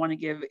you don't want to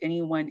give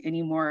anyone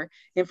any more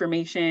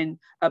information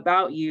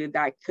about you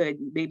that could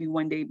maybe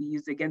one day be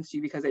used against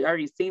you, because it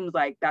already seems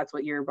like that's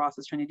what your boss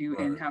is trying to do,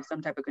 and have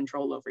some type of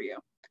control over you.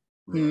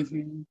 Right.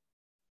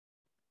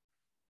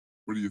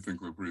 What do you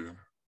think, LaPria?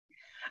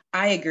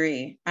 I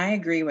agree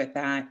with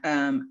that.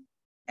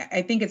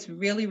 I think it's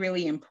really,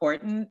 really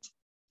important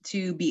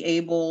to be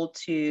able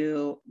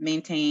to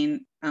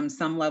maintain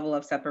some level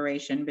of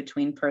separation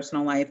between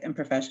personal life and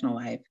professional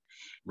life.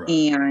 Right.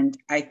 And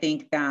I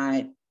think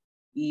that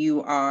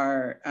you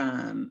have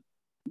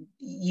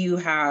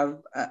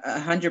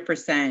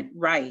 100%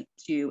 right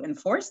to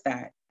enforce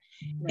that.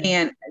 Right.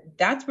 And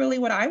that's really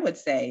what I would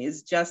say,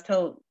 is just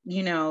to,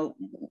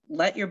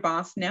 let your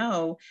boss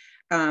know.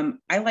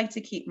 I like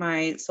to keep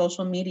my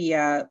social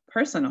media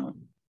personal,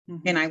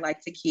 and I like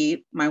to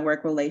keep my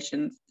work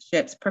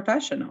relationships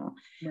professional.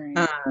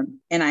 Right.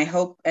 And I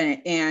hope,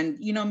 and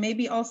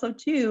maybe also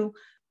too,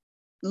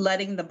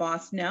 letting the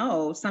boss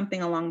know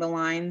something along the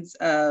lines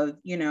of,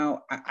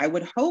 I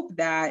would hope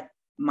that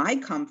my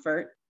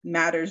comfort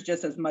matters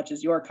just as much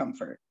as your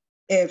comfort.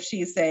 If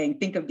she's saying,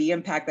 think of the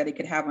impact that it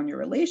could have on your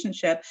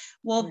relationship,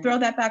 well, right. Throw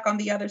that back on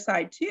the other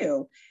side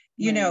too.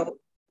 Right.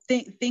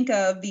 Think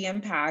of the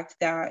impact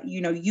that,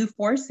 you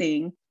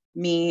forcing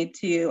me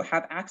to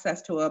have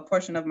access to a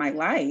portion of my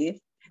life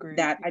Great.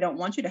 That I don't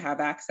want you to have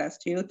access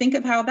to. Think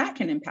of how that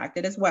can impact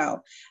it as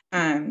well.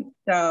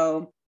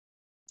 So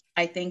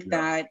I think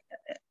that,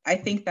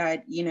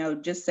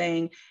 just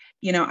saying,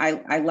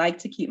 I like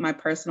to keep my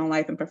personal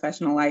life and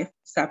professional life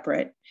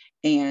separate.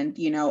 And,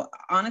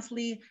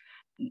 honestly,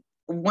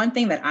 one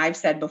thing that I've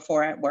said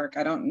before at work,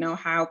 I don't know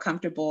how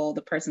comfortable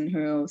the person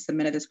who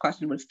submitted this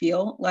question would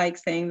feel like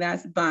saying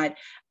this, but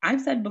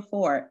I've said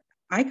before,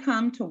 I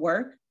come to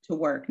work,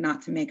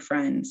 not to make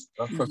friends.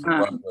 That's such a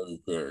Black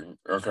lady thing.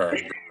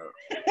 Okay.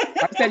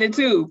 I've said it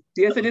too.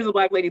 Yes, it is a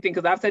Black lady thing,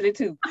 because I've said it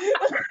too.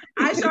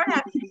 I sure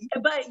have.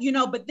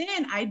 But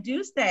then I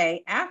do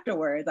say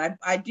afterwards,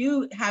 I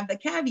do have the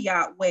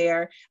caveat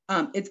where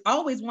it's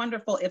always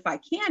wonderful if I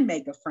can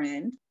make a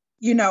friend.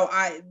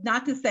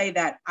 Not to say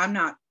that I'm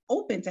not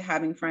open to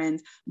having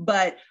friends,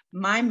 but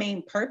my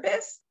main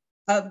purpose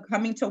of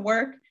coming to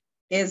work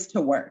is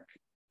to work.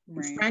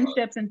 Right.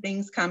 Friendships and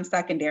things come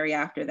secondary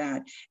after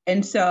that.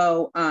 And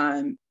so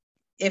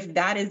if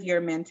that is your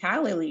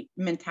mentality,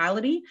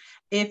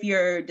 if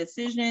your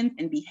decisions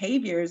and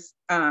behaviors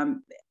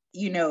align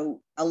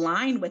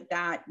with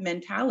that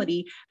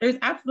mentality, there's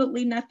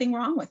absolutely nothing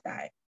wrong with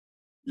that.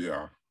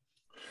 Yeah.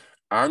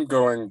 I'm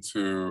going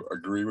to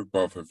agree with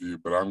both of you,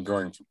 but I'm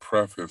going to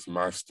preface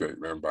my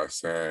statement by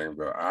saying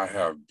that I've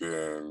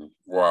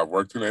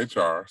worked in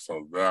HR,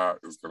 so that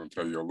is going to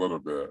tell you a little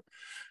bit.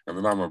 And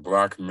then I'm a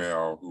Black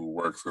male who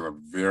works in a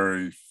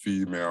very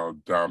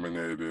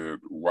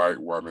female-dominated,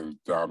 white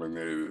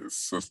woman-dominated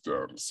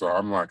system. So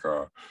I'm like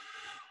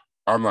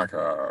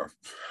a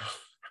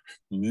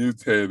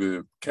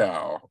mutated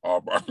cow. I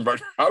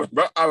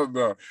don't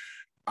know.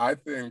 I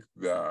think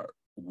that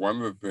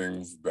one of the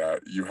things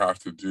that you have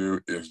to do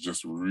is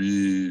just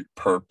recenter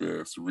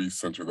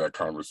that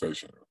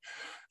conversation.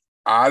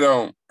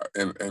 And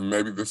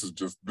maybe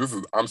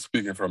I'm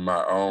speaking from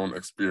my own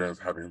experience,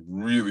 having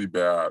really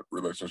bad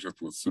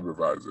relationships with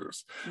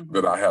supervisors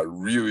that I had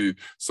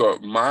so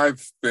my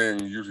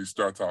thing usually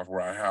starts off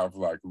where I have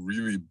like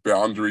really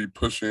boundary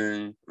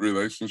pushing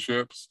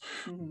relationships.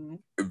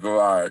 They're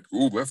like,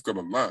 ooh, let's go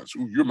to lunch.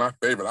 Ooh, you're my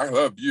favorite. I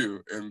love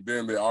you. And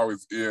then they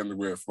always end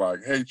with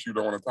like, hate you,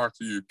 don't want to talk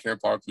to you, can't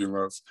talk to you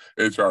unless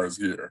HR is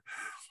here.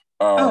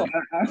 I've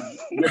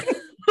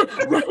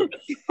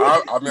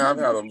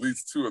had at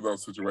least 2 of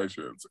those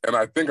situations. And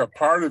I think a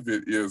part of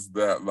it is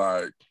that,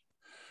 like,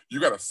 you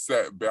got to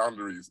set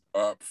boundaries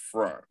up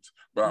front.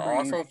 But I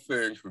also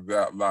think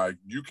that, like,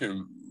 you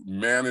can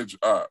manage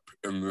up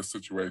in this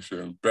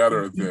situation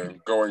better than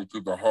going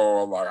through the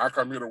whole, like, I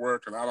come here to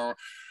work and I don't.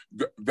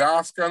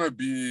 That's going to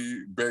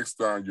be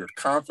based on your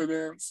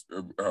confidence.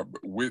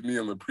 Whitney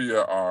and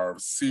LaPria are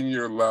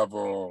senior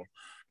level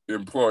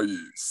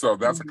employees. So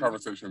that's a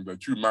conversation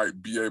that you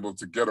might be able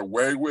to get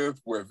away with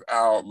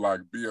without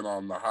like being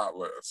on the hot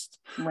list,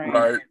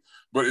 right?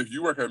 But if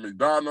you work at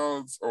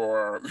McDonald's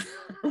or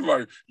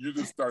like you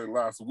just started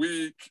last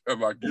week and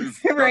like you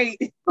just right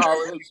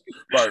college,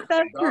 like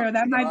that's true.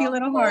 That might be a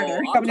little harder.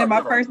 Coming in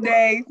my first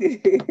day.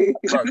 Right,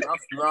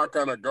 that's not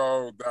gonna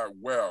go that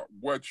well.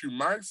 What you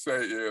might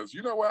say is,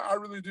 you know what, I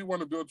really do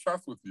want to build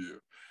trust with you.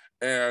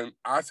 And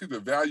I see the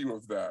value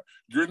of that.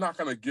 You're not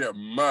going to get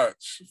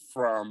much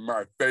from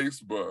my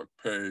Facebook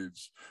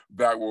page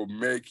that will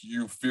make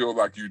you feel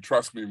like you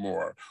trust me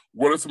more.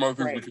 What are some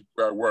other things we could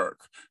do at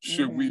work?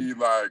 Should we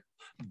like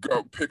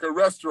go pick a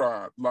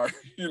restaurant. Like,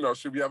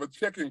 should we have a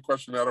check-in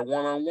question at a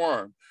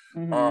one-on-one?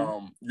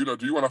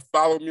 Do you want to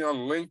follow me on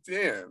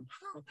LinkedIn?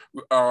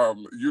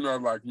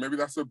 Like maybe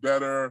that's a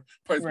better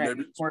place. Right.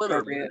 Maybe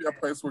Twitter, maybe a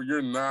place where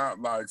you're not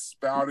like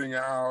spouting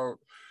out,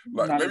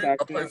 like not maybe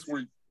a place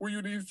yes.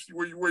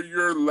 where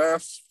you're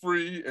less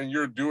free and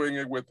you're doing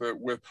it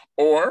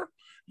or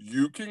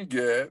you can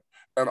get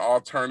an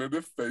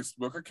alternative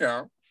Facebook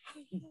account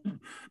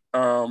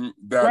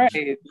that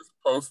just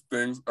posts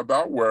things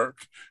about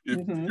work.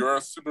 If your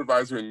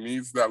supervisor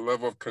needs that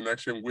level of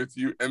connection with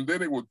you, and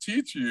then it will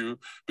teach you,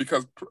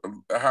 because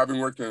having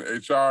worked in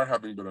HR,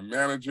 having been a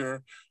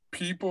manager,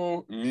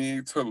 people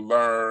need to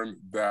learn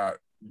that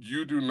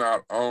you do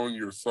not own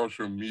your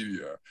social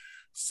media.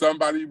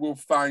 Somebody will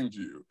find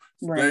you.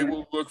 Right. They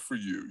will look for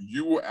you.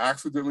 You will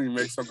accidentally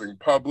make something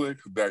public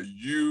that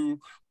you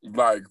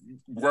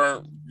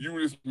you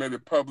just made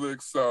it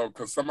public. So,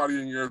 because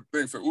somebody in your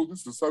thing said, "Oh,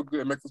 this is so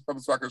good, make this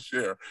public so I can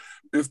share."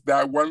 It's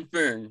that one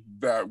thing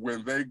that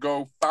when they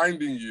go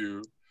finding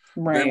you,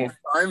 they will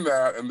find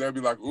that and they'll be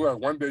like, "Oh,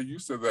 one day you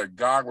said that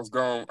God was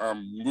going to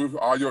move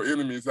all your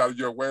enemies out of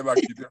your way like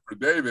he did for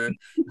David.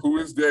 Who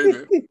is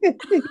David?"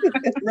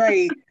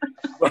 Right.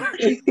 That's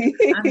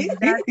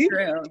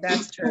true.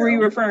 That's true. Who are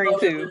you referring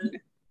to?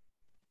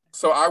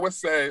 So I would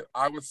say,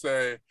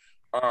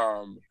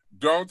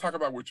 don't talk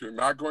about what you're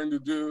not going to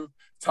do.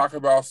 Talk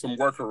about some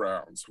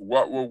workarounds.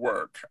 What will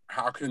work?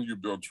 How can you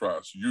build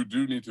trust? You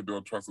do need to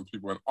build trust with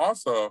people. And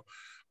also,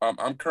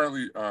 I'm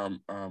currently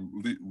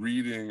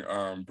reading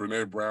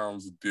Brene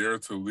Brown's Dare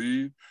to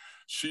Lead.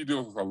 She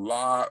deals with a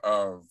lot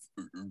of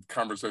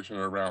conversation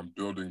around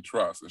building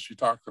trust. And she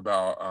talked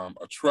about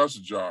a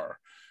trust jar.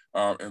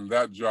 And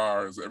that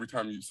jar is every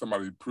time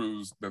somebody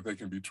proves that they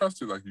can be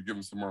trusted, like you give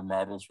them some more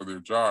models for their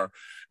jar.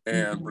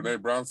 And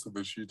Brene Brown said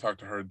that she talked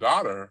to her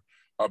daughter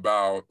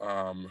about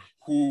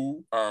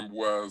who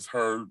was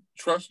her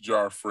trust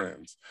jar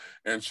friends.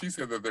 And she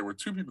said that there were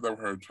two people that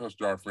were her trust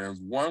jar friends.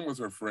 One was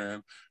her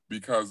friend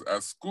because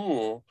at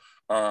school,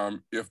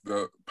 if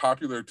the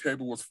popular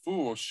table was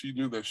full, she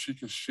knew that she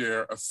could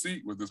share a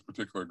seat with this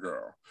particular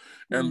girl.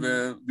 And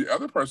then the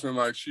other person,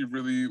 she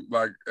really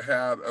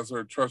had as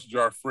her trust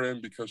jar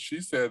friend, because she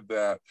said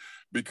that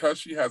because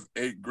she has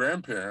 8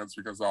 grandparents,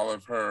 because all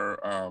of her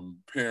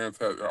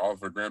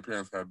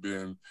grandparents had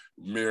been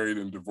married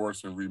and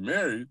divorced and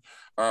remarried,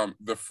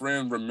 the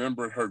friend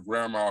remembered her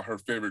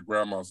favorite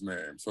grandma's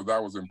name. So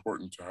that was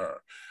important to her.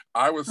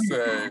 I would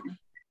say,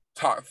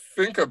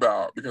 think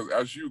about, because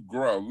as you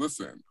grow,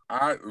 listen,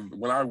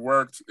 when I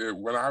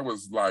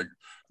was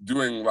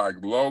doing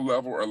low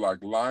level or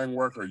line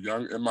work or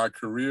young in my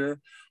career,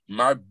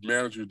 my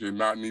manager did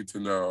not need to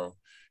know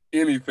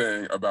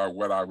anything about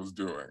what I was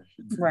doing.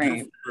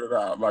 Right. Figure it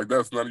out.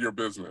 That's none of your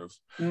business.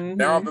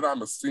 Now that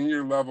I'm a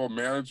senior level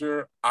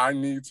manager, I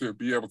need to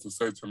be able to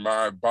say to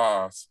my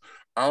boss,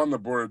 I'm on the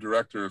board of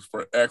directors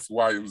for X,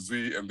 Y, and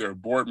Z, and their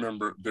board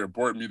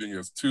meeting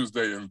is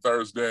Tuesday and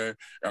Thursday,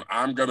 and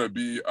I'm going to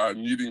be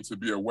needing to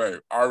be away.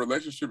 Our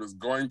relationship is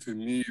going to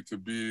need to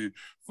be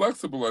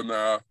flexible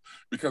enough,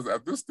 because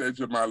at this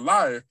stage of my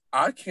life,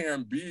 I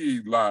can't be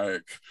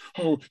like,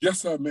 "Oh, yes,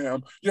 sir,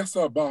 ma'am. Yes,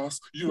 sir, boss."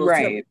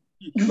 Right.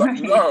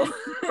 No,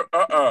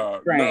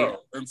 right.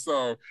 No. And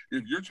so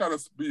if you're trying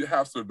to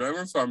have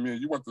surveillance on me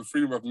and you want the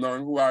freedom of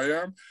knowing who I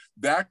am,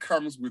 that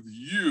comes with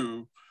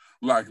you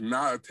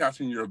not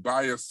attaching your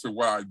bias to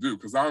what I do,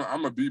 because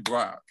I'm a be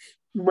Black.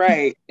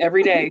 Right.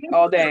 Every day,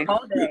 all day.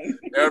 All day.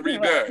 Every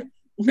day.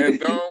 And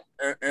don't,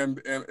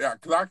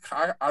 because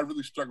I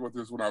really struggled with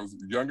this when I was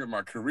young in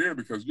my career,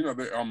 because,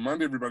 on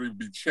Monday, everybody would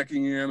be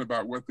checking in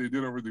about what they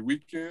did over the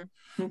weekend.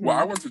 Well,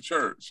 I went to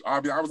church. I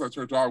was at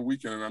church all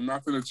weekend, and I'm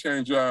not going to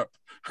change up.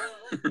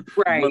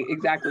 Right,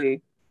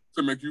 exactly.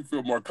 To make you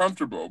feel more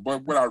comfortable.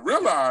 But what I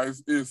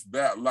realized is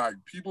that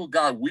people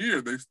got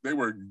weird. They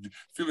were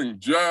feeling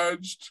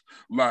judged,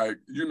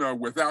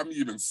 without me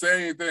even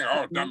saying anything.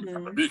 "Oh,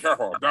 be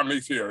careful,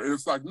 Dominique's here."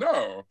 It's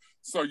no.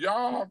 So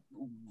y'all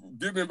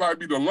didn't invite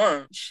me to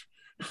lunch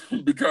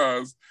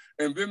because,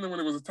 and then when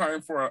it was a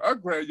time for an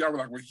upgrade, y'all were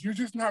like, "Well, you're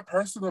just not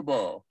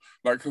personable."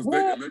 Because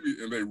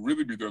they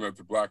really be doing that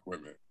to Black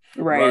women.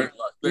 Right?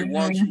 They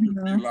want you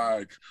to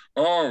be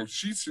 "Oh,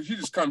 she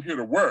just come here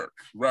to work,"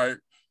 right?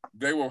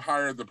 They will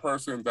hire the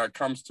person that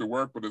comes to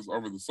work but is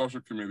over the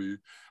social committee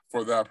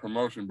for that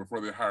promotion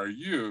before they hire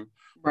you,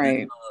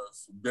 right?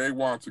 Because they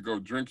want to go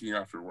drinking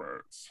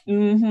afterwards.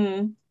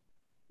 They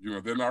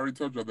already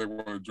told you they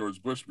wanted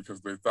George Bush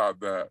because they thought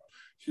that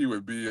he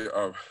would be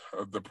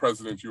the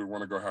president you would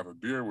want to go have a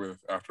beer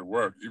with after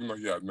work, even though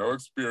he had no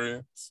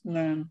experience.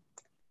 No.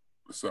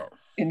 So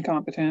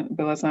incompetent,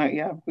 but let's not.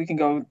 Yeah, we can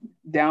go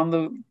down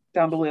the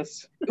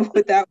list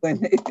with that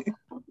one.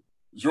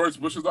 George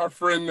Bush is our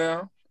friend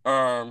now.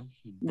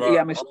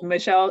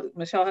 Michelle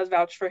has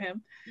vouched for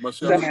him.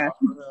 Michelle has vouched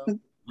for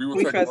him. We will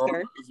take her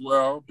as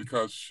well,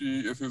 because she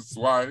is his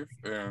wife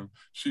and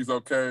she's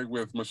okay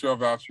with Michelle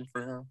vouching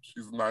for him.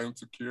 She's not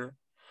insecure.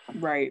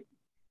 Right.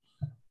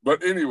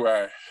 But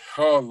anyway,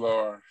 oh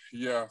Lord,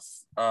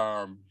 yes.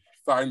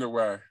 Find a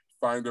way.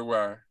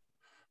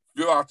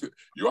 you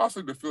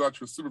also need to fill out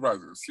your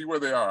supervisors, see where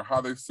they are,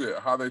 how they sit,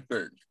 how they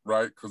think,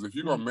 right? Because if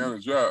you're gonna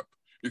manage up,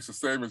 it's the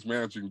same as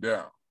managing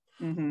down.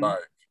 Like,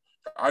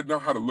 I know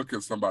how to look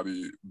at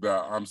somebody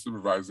that I'm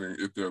supervising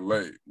if they're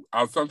late.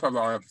 Sometimes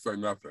I don't have to say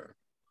nothing.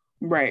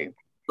 Right.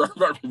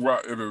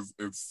 Well,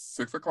 it's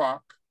 6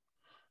 o'clock.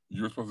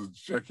 You were supposed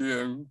to check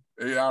in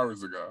 8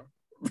 hours ago.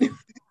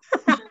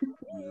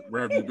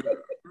 Where have you been?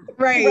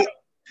 Right.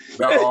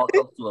 That all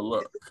comes to a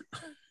look.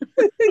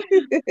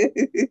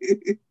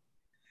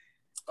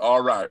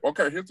 All right.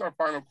 Okay, here's our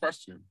final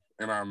question.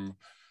 And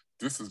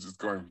this is just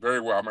going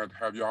very well. I might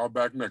have y'all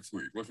back next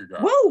week. Look at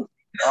God. Woo!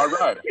 All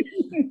right.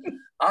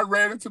 I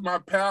ran into my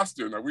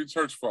pastor. Now, we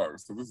church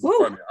folks, so this is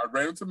funny. I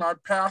ran into my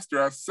pastor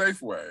at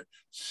Safeway.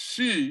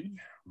 She,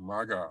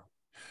 my God,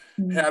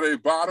 had a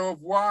bottle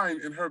of wine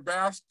in her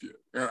basket,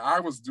 and I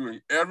was doing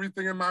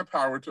everything in my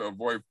power to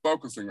avoid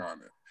focusing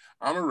on it.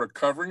 I'm a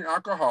recovering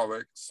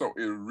alcoholic, so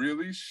it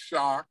really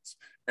shocked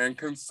and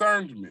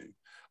concerned me.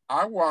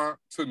 I want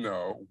to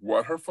know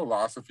what her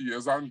philosophy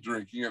is on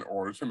drinking in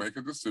order to make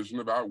a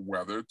decision about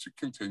whether to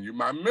continue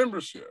my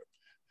membership.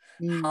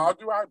 How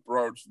do I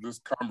broach this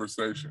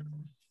conversation?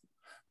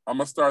 I'm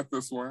gonna start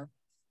this one.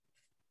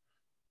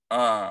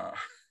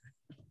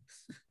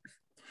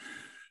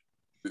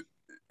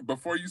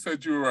 Before you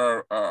said you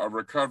were a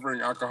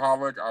recovering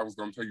alcoholic, I was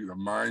gonna tell you to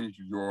mind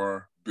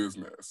your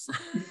business.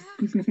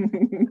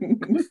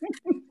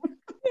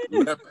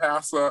 Let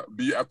PASA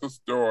be at the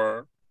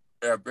store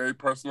in their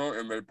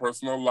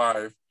personal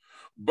life.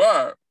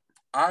 But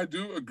I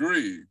do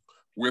agree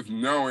with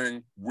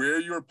knowing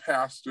where your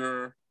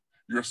pastor,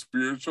 your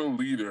spiritual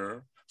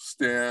leader,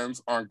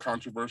 stands on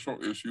controversial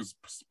issues,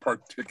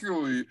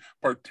 particularly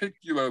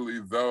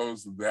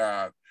those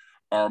that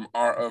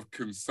are of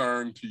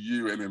concern to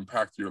you and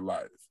impact your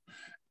life.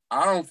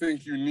 I don't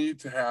think you need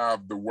to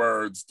have the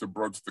words to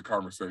broach the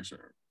conversation.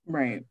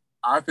 Right.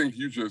 I think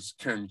you just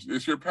can,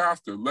 it's your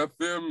pastor. Let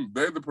them,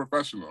 they're the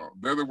professional.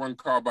 They're the one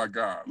called by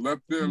God. Let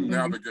them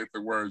navigate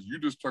the words. You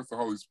just trust the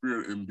Holy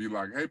Spirit and be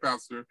like, hey,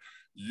 pastor,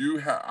 do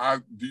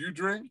you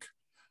drink?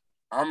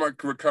 I'm a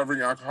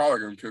recovering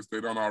alcoholic, in case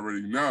they don't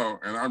already know.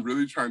 And I'm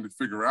really trying to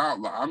figure out,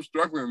 like, I'm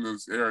struggling in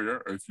this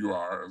area, if you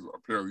are, as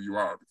apparently you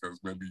are, because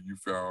maybe you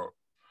felt,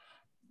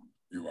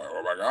 you're like,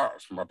 oh my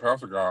gosh, my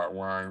pastor got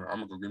wine, I'm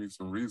gonna go get me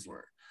some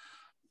Riesling.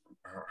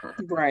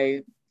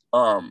 Right.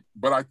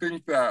 But I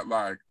think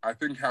that, I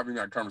think having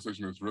that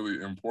conversation is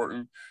really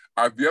important.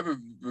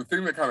 The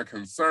thing that kind of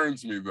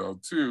concerns me though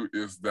too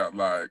is that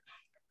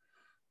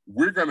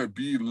we're gonna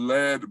be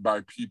led by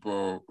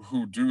people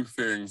who do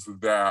things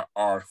that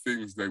are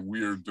things that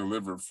we're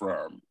delivered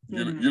from.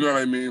 You know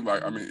what I mean?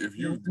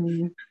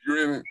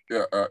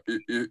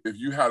 If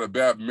you had a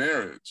bad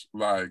marriage,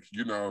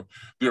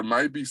 there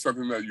might be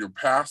something that your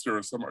pastor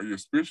or your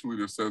spiritual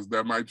leader says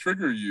that might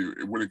trigger you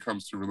when it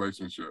comes to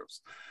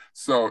relationships.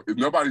 So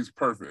nobody's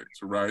perfect,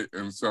 right?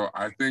 And so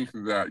I think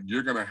that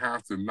you're gonna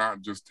have to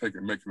not just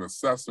make an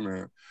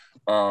assessment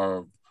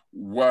of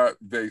what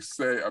they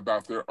say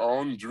about their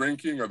own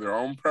drinking or their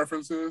own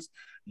preferences.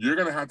 You're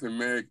gonna have to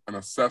make an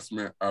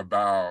assessment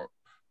about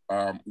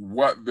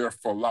what their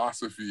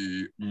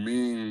philosophy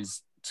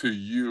means to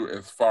you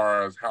as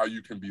far as how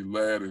you can be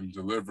led and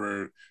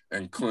delivered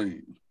and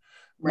clean.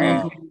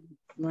 Right.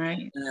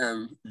 Right.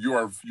 And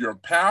your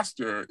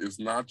pastor is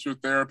not your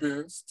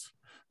therapist,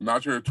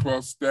 not your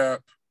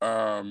 12-step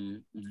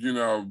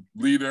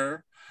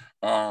leader,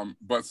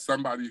 but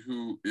somebody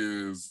who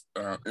is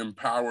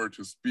empowered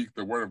to speak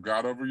the word of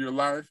God over your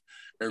life.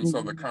 And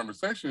so the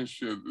conversation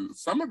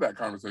some of that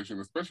conversation,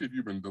 especially if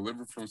you've been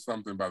delivered from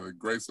something by the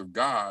grace of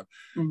God,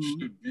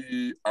 should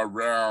be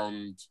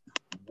around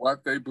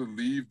what they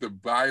believe the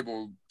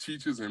Bible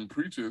teaches and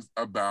preaches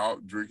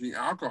about drinking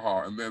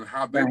alcohol, and then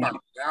how they might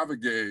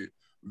navigate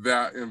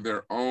that in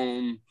their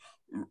own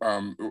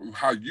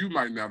how you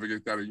might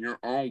navigate that in your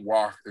own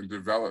walk and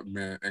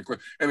development. And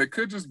it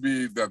could just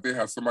be that they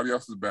have somebody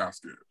else's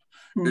basket.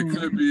 It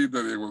could be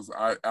that it was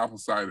apple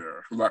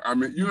cider. You know what I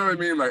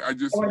mean?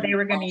 Or they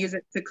were going to use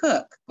it to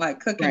cook,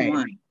 like cooking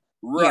wine.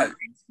 Right. Yeah.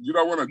 You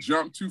don't want to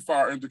jump too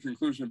far into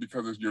conclusion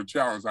because it's your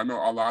challenge. I know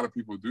a lot of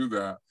people do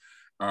that.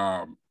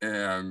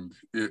 And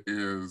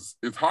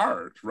it's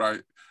hard,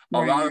 right? A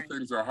lot of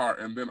things are hard.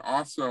 And then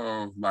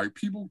also,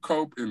 people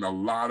cope in a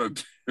lot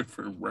of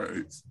different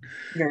ways.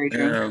 Very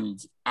true. And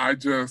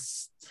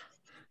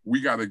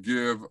we got to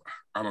give,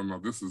 I don't know,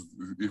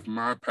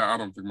 I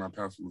don't think my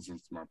pastor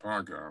listens to my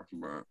podcast,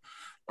 but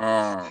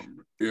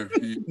if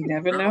he... You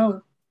never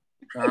know.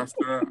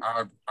 Pastor,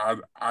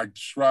 I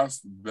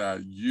trust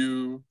that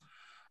you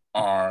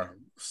are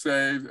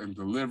saved and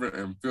delivered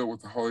and filled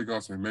with the Holy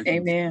Ghost and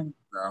making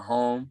that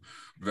home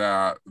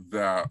that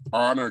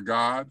honor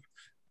God.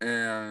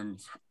 And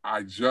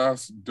I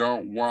just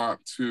don't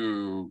want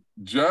to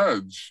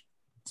judge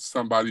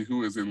somebody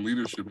who is in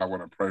leadership. I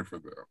want to pray for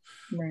them.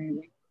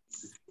 Right.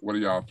 What do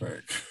y'all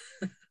think?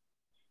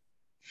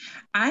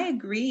 I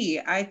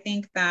agree. I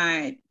think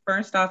that,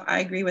 first off, I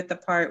agree with the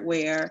part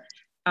where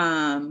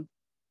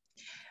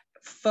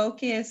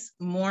focus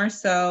more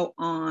so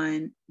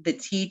on the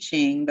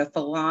teaching, the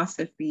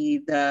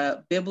philosophy,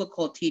 the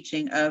biblical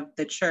teaching of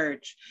the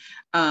church.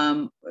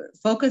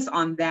 Focus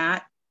on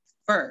that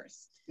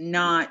first,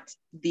 not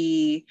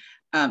the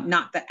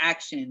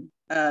action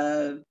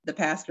of the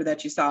pastor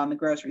that you saw in the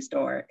grocery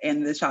store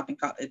and the shopping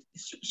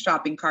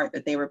cart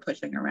that they were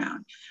pushing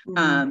around.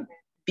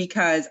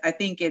 Because I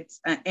think it's,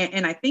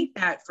 and I think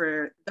that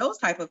for those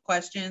type of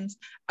questions,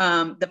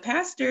 the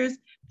pastors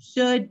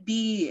should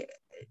be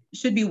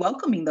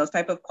welcoming those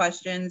type of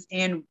questions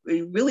and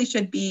really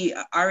should be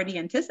already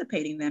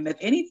anticipating them. If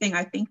anything,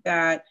 I think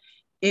that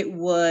it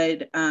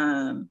would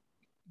I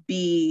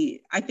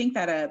think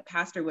that a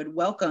pastor would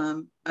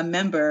welcome a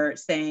member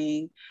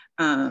saying,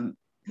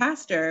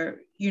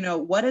 Pastor,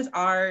 what is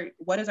our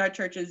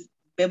church's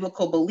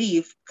biblical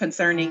belief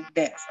concerning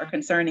this or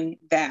concerning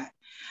that?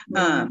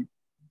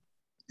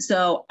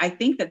 So I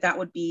think that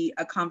would be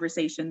a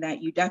conversation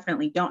that you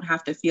definitely don't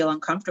have to feel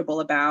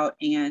uncomfortable about,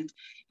 and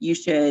you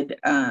should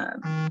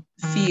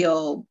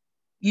feel,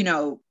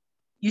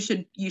 you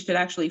should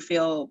actually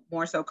feel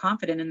more so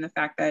confident in the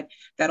fact that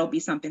that'll be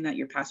something that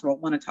your pastor will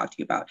want to talk to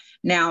you about.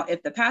 Now,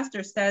 if the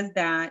pastor says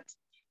that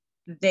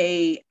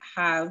they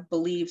have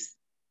beliefs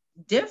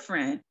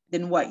different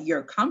than what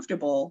you're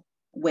comfortable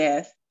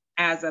with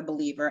as a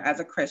believer, as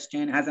a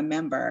Christian, as a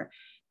member,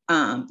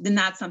 then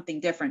that's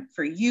something different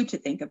for you to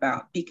think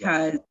about,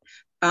 because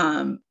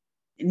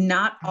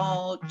not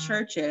all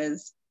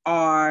churches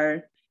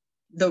are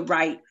the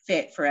right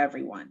fit for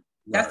everyone.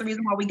 Right. That's the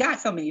reason why we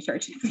got so many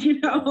churches,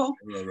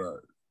 Right.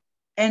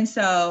 And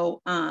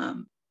so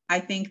I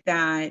think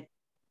that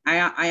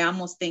I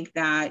almost think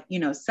that,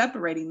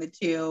 separating the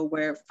two,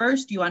 where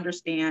first you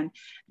understand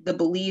the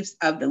beliefs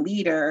of the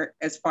leader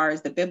as far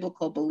as the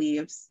biblical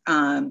beliefs,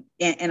 and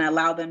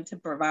allow them to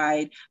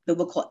provide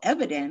biblical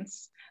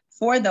evidence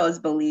for those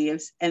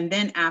beliefs. And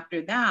then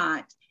after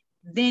that,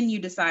 then you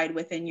decide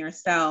within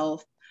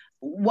yourself,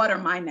 what are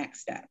my next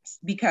steps?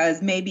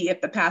 Because maybe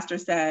if the pastor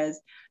says,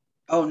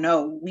 oh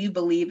no, we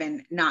believe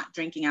in not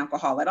drinking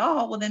alcohol at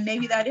all, well, then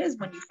maybe that is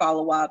when you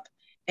follow up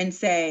and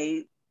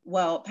say,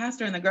 well,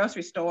 pastor, in the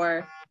grocery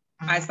store,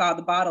 I saw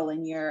the bottle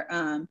in your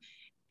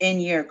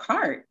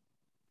cart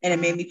and it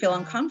made me feel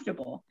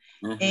uncomfortable.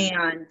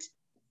 And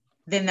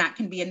then that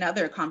can be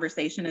another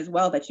conversation as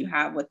well that you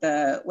have with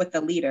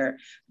the leader.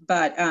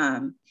 But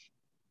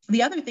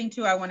the other thing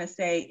too, I want to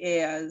say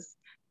is,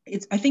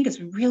 I think it's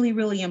really,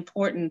 really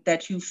important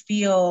that you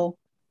feel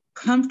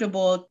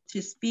comfortable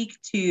to speak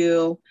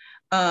to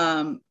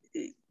the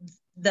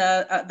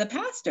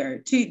pastor,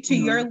 to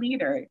your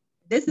leader.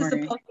 This is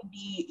supposed to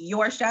be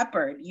your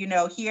shepherd,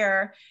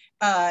 here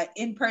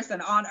in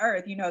person on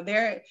earth.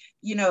 They're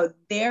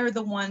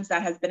the ones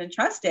that has been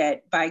entrusted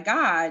by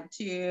God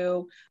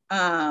to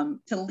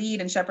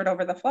lead and shepherd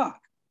over the flock.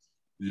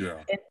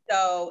 Yeah. And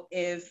so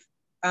if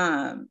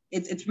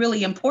it's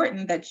really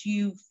important that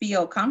you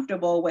feel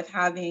comfortable with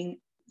having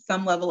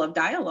some level of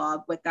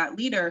dialogue with that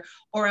leader,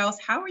 or else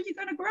how are you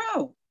going to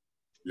grow?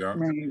 Yeah.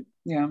 Right.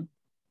 Yeah.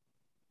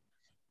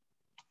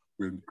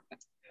 Good.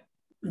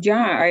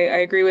 Yeah, I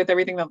agree with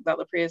everything that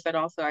LaPria said.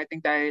 Also, I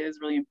think that it is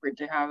really important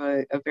to have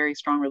a very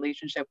strong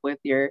relationship with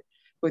your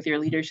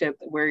leadership,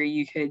 where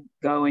you could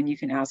go and you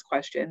can ask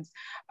questions.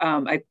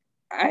 I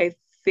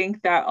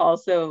think that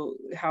also,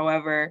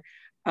 however,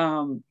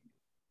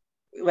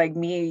 like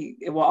me,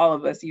 well, all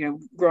of us,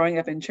 growing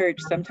up in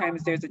church,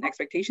 sometimes there's an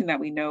expectation that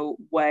we know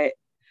what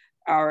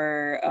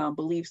our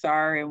beliefs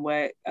are and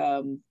what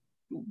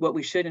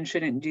we should and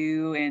shouldn't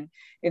do, and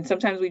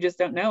sometimes we just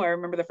don't know. I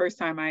remember the first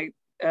time my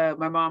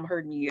mom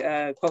heard me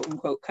quote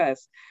unquote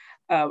cuss.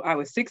 I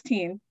was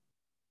 16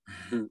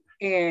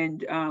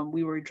 and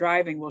we were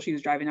driving. Well, she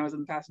was driving, I was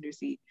in the passenger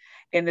seat,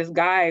 and this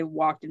guy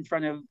walked in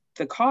front of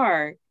the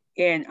car,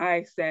 and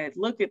I said,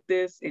 look at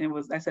this. And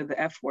I said the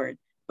F word,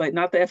 but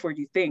not the F word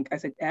you think. I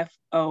said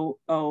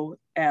FOOL.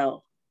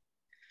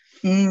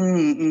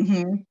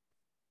 Mm-hmm.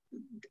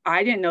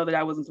 I didn't know that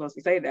I wasn't supposed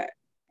to say that.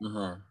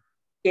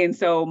 And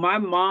so my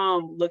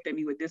mom looked at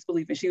me with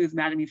disbelief, and she was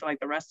mad at me for like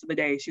the rest of the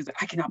day. She was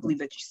like, I cannot believe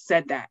that you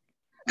said that.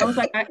 I was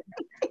like,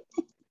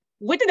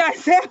 what did I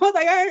say? I was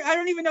like, I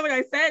don't even know what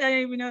I said. I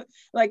didn't even know,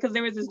 because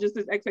there was just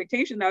this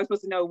expectation that I was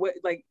supposed to know what,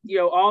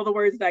 all the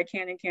words that I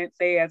can and can't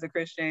say as a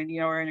Christian,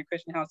 or in a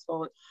Christian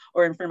household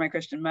or in front of my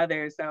Christian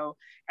mother. So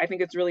I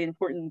think it's really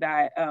important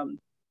that,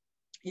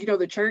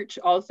 the church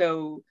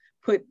also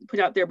put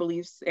out their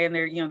beliefs and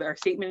their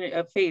statement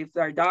of faith,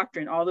 our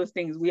doctrine, all those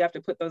things. We have to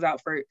put those out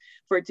for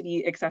it to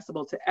be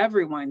accessible to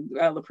everyone.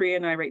 LaPria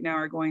and I right now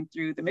are going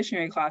through the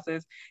missionary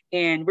classes,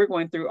 and we're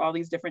going through all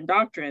these different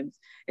doctrines.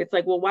 It's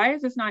like, well, why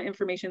is this not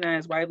information that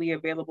is widely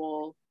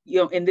available,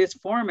 in this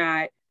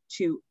format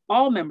to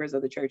all members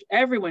of the church?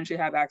 Everyone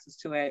should have access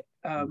to it.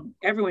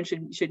 Everyone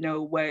should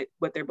know what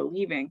they're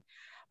believing.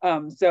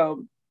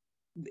 So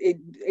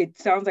it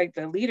sounds like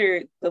the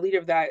leader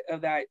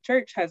of that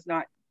church has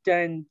not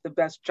done the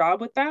best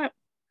job with that,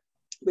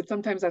 but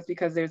sometimes that's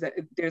because there's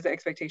an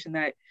expectation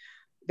that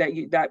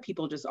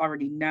people just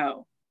already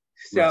know.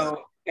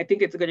 So I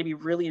think it's going to be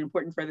really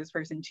important for this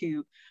person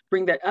to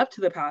bring that up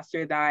to the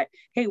pastor that,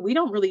 hey, we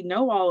don't really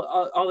know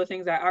all the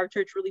things that our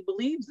church really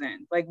believes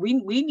in. Like we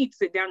need to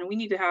sit down and we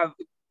need to have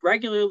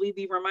regularly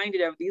be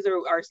reminded of these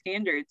are our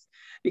standards,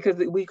 because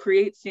we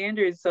create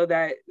standards so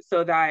that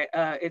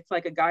it's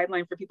like a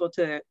guideline for people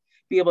to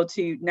be able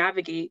to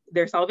navigate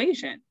their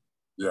salvation.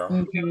 Yeah.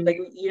 Like,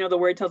 the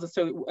word tells us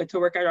to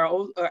work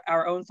out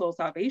our own soul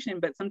salvation,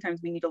 but sometimes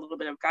we need a little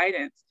bit of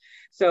guidance.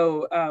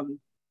 So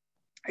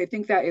I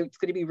think that it's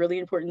going to be really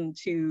important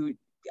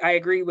I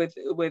agree with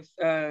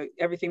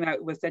everything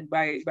that was said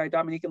by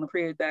Dominique and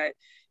LaPria, that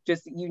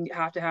just you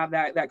have to have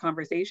that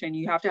conversation.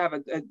 You have to have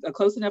a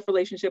close enough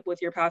relationship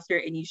with your pastor,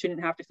 and you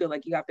shouldn't have to feel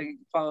like you have to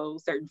follow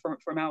certain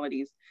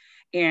formalities.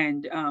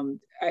 And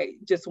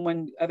just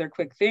one other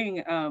quick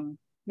thing,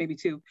 maybe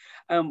two.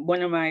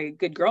 One of my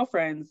good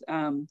girlfriends,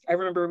 I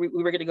remember we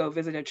were going to go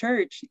visit a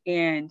church,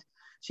 and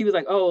she was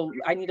like, "Oh,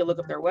 I need to look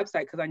up their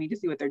website because I need to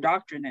see what their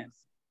doctrine is."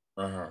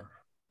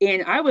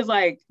 And I was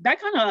like,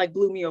 that kind of like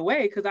blew me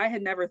away, because I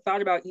had never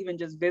thought about even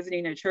just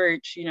visiting a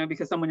church,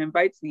 because someone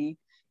invites me,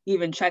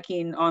 even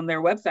checking on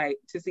their website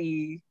to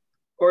see,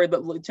 or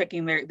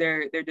checking their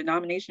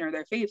denomination or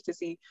their faith to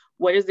see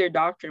what is their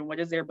doctrine, what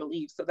is their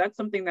belief. So that's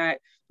something that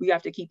we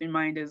have to keep in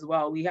mind as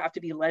well. We have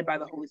to be led by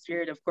the Holy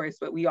Spirit, of course,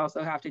 but we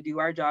also have to do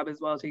our job as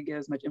well to get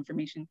as much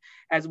information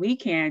as we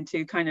can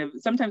to kind of,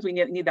 sometimes we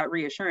need that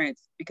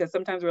reassurance, because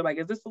sometimes we're like,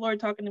 is this the Lord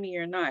talking to me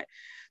or not?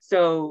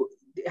 So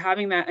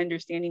having that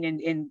understanding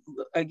and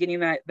getting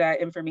that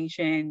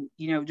information,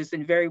 just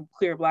in very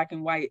clear black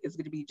and white, is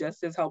going to be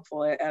just as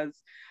helpful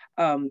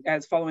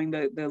as following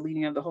the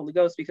leading of the Holy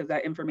Ghost, because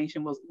that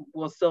information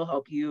will still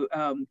help you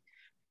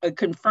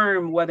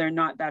confirm whether or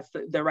not that's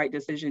the right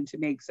decision to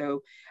make.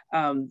 So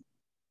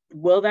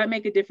will that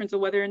make a difference of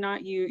whether or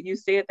not you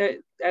stay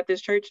at this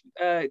church?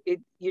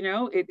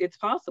 It's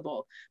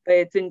possible, but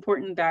it's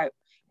important that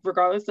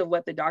regardless of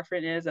what the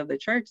doctrine is of the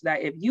church,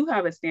 that if you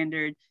have a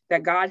standard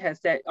that God has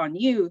set on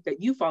you,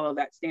 that you follow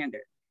that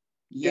standard,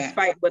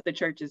 despite what the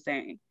church is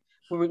saying.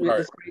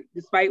 Right.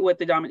 Despite what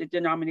the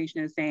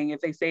denomination is saying. If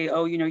they say,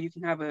 oh, you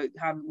can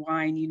have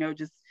wine,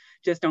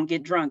 just don't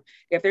get drunk.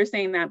 If they're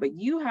saying that, but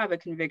you have a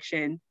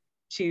conviction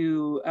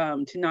to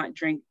not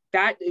drink,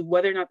 that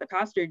whether or not the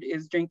pastor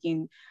is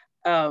drinking,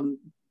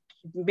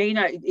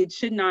 it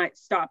should not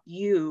stop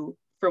you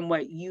from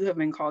what you have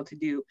been called to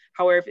do.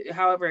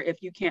 However,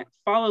 if you can't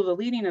follow the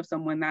leading of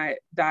someone that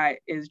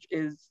is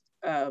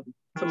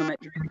someone that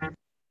drinks,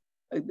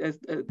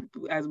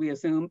 as we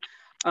assume,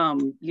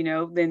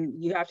 then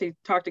you have to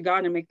talk to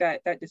God and make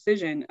that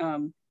decision.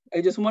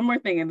 Just one more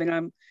thing, and then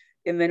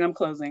I'm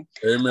closing.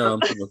 Amen.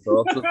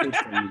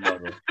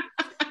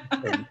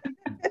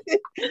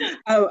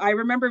 Oh, I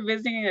remember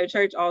visiting a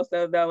church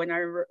also, though, and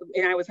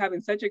I was having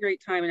such a great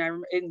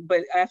time,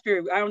 but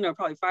after, I don't know,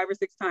 probably 5 or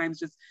 6 times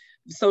just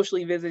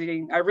socially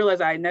visiting, I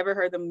realized I had never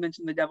heard them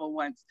mention the devil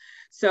once.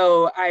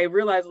 So I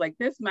realized, like,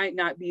 this might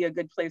not be a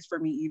good place for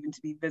me even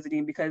to be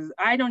visiting, because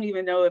I don't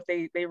even know if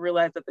they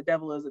realize that the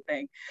devil is a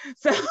thing.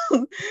 So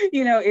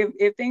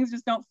if things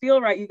just don't feel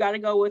right, you got to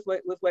go with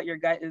what your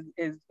gut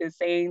is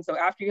saying. So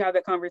after you have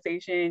that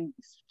conversation,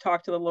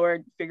 talk to the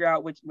Lord, figure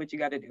out what you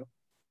got to do.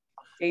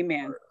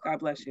 Amen. God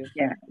bless you.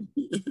 Yeah.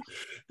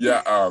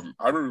 Yeah.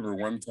 I remember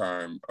one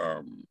time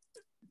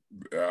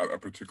at a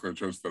particular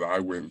church that I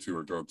went to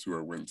or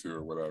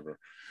whatever,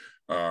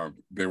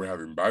 they were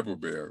having Bible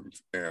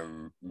bands,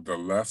 and the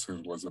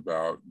lesson was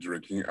about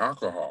drinking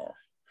alcohol.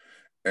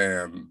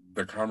 And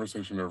the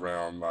conversation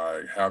around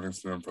like having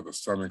some for the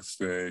stomach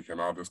steak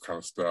and all this kind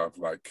of stuff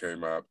like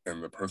came up,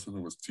 and the person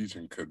who was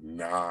teaching could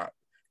not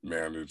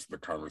manage the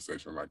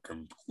conversation, like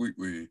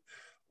completely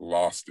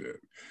lost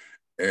it.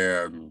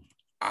 And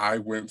I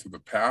went to the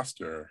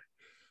pastor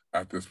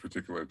at this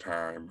particular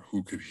time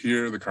who could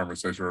hear the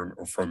conversation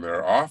from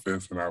their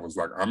office. And I was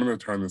like, I'm going to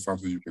turn this on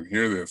so you can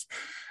hear this.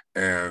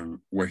 And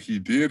what he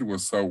did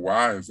was so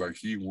wise. Like,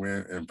 he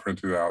went and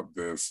printed out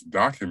this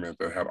document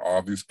that had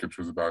all these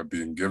scriptures about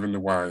being given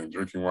to wine and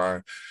drinking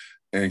wine.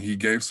 And he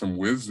gave some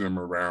wisdom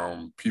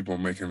around people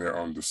making their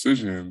own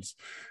decisions.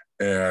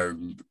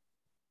 And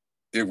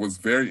it was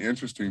very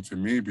interesting to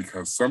me,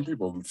 because some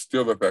people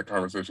still at that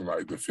conversation,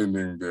 like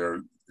defending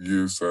their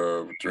use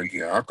of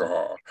drinking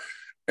alcohol.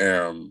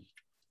 And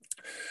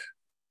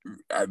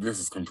this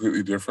is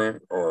completely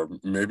different, or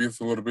maybe it's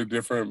a little bit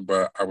different,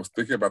 but I was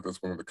thinking about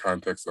this one in the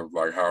context of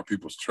like how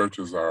people's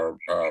churches are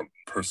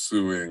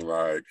pursuing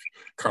like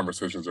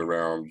conversations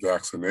around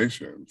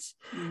vaccinations,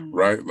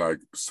 right? Like,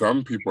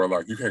 some people are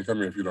like, you can't come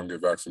here if you don't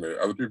get vaccinated.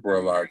 Other people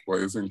are like,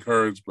 well, it's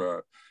encouraged,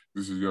 but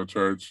this is your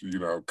church,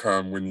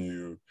 come when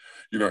you,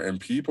 and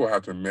people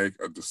have to make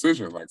a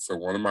decision. Like, so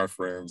one of my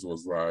friends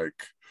was like,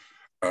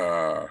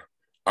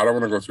 I don't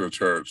want to go to a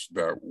church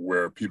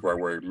where people are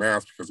wearing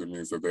masks because it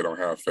means that they don't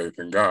have faith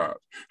in God,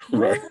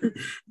 right?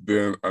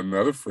 Then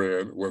another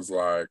friend was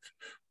like,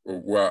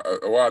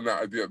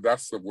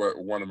 that's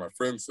what one of my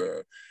friends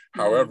said.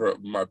 However,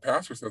 my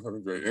pastor said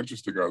something very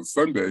interesting on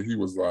Sunday. He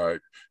was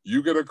like,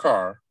 you get a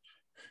car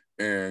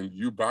and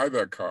you buy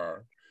that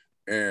car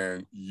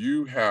and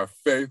you have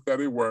faith that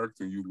it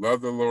worked, and you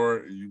love the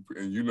Lord,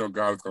 and you know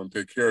God is going to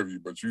take care of you,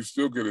 but you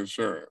still get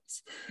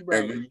insurance. Right.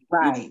 And then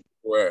Right.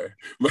 way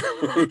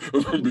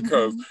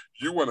because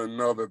you want to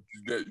know that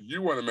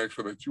you want to make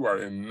sure that you are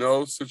in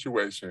no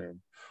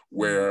situation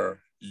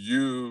where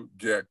you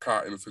get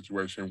caught in a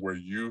situation where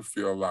you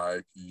feel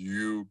like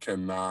you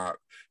cannot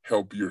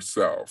help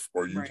yourself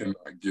or you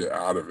cannot get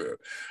out of it.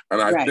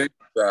 And I think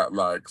that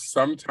like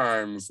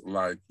sometimes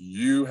like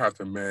you have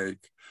to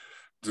make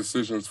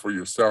decisions for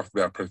yourself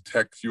that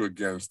protect you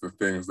against the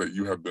things that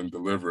you have been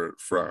delivered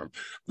from.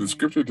 The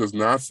scripture does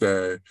not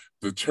say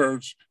the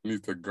church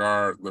needs to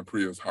guard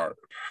Lapria's heart.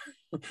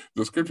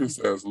 The scripture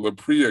says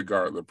Lapria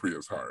guard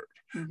Lapria's heart,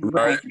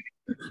 right?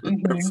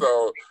 And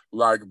so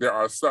like there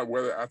are some,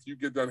 whether after you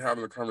get done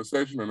having a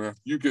conversation and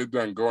after you get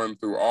done going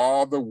through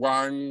all the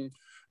wine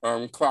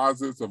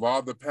closets of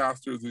all the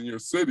pastors in your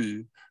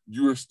city,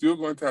 you are still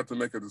going to have to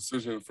make a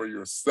decision for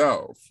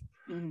yourself,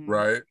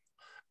 right?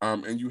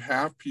 And you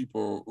have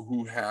people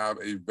who have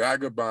a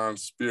vagabond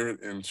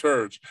spirit in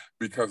church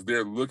because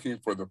they're looking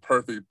for the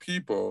perfect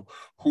people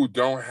who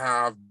don't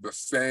have the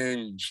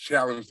same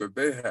challenge that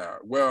they have.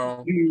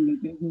 Well,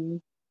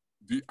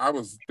 I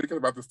was thinking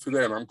about this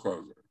today and I'm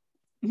closing.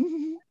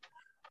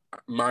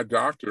 My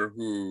doctor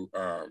who,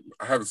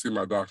 I haven't seen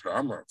my doctor,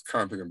 I'm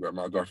kind of thinking that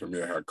my doctor may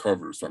have had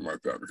COVID or something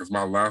like that because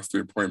my last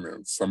 3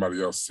 appointments, somebody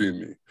else seen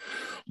me.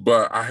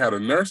 But I had a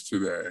nurse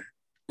today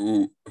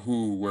who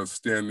was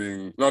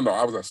standing, I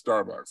was at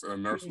Starbucks and a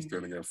nurse was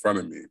standing in front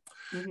of me.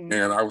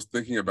 And I was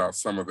thinking about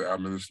some of the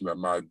admonition that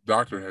my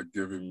doctor had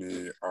given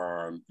me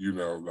on,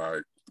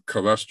 like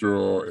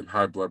cholesterol and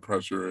high blood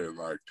pressure and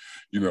like,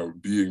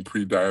 being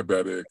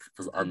pre-diabetic,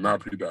 because I'm not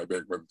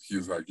pre-diabetic, but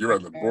he's like, you're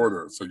on the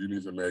border, so you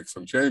need to make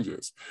some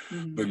changes.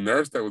 The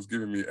nurse that was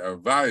giving me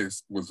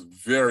advice was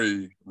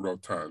very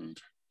rotund,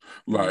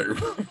 like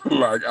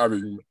I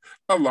mean,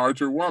 a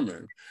larger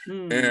woman.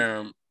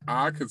 And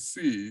I could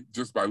see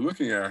just by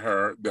looking at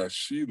her that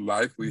she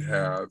likely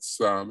had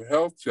some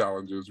health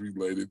challenges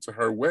related to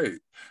her weight.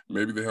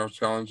 Maybe the health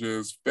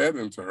challenges fed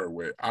into her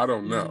weight. I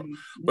don't know.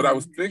 But I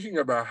was thinking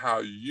about how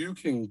you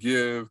can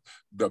give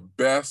the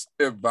best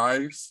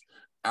advice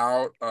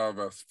out of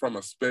from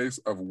a space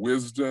of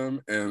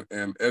wisdom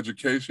and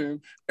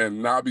education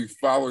and not be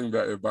following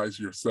that advice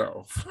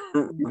yourself,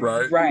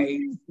 right?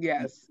 Right,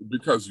 yes.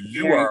 Because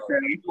you are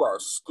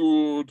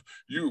schooled.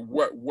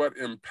 What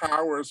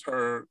empowers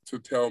her to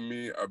tell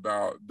me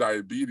about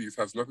diabetes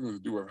has nothing to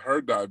do with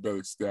her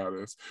diabetic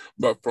status,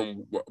 but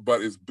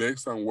it's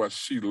based on what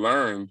she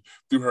learned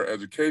through her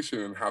education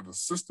and how the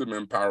system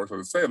empowers her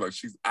to say it. Like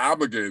she's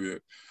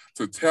obligated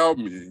to tell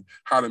me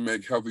how to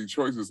make healthy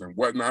choices and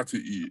what not to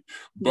eat.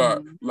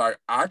 But like,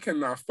 I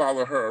cannot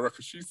follow her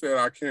because she said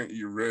I can't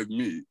eat red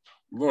meat.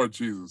 Lord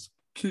Jesus,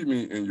 keep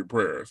me in your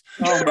prayers.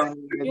 Oh my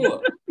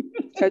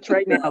touch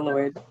right now,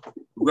 Lord.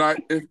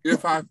 Right,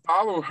 if I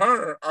follow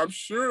her, I'm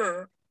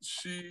sure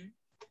she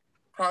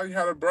probably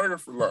had a burger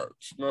for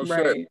lunch. No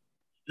shit.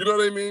 You know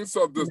what I mean?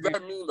 So does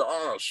that mean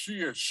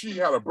that she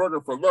had a burger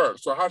for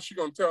lunch? So how's she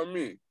gonna tell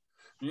me?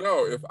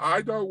 No, if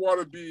I don't want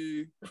to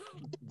be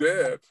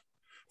dead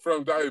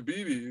from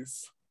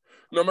diabetes,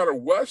 no matter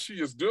what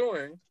she is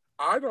doing,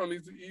 I don't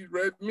need to eat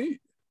red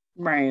meat.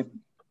 Right.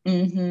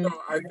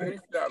 So I think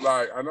that,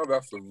 like, I know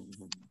that's a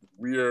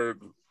weird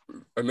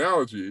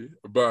analogy,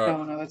 but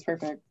no, that's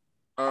perfect.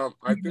 I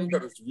think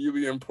that it's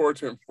really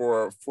important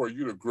for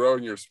you to grow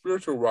in your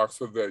spiritual walk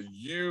so that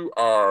you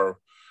are,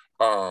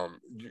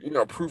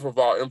 proof of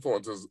all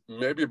influences.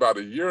 Maybe about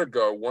a year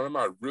ago, one of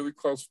my really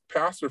close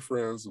pastor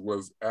friends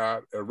was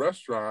at a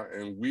restaurant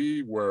and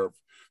we were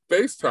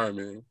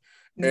FaceTiming.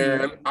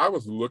 And I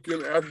was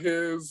looking at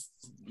his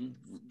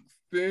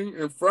thing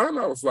in front.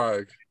 I was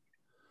like,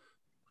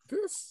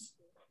 this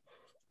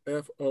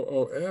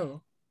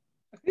FOOL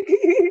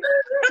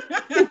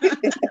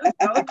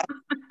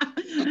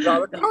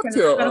got a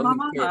cocktail on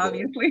the table.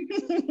 Obviously.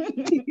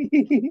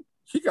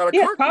 He got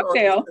a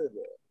cocktail on the table.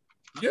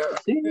 Yeah.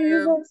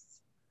 And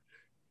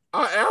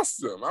I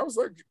asked him, I was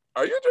like,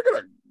 are you drinking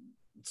a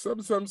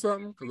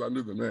something? Because I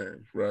knew the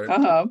name, right?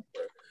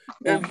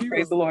 And he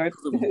praise the Lord. It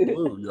was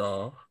blue,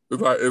 y'all.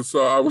 It's like, and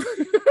so I was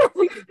like,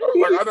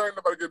 I don't ain't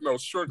nobody get no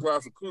short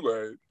glass of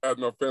Kool-Aid at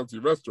no fancy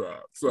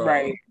restaurant. So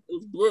it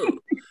was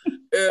blue.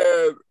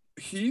 And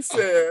he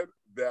said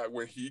that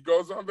when he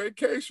goes on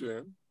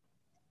vacation,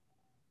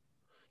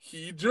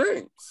 he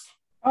drinks.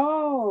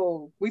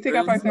 Oh, we take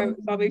our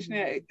salvation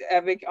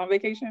on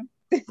vacation?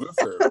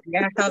 Listen.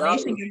 Yeah,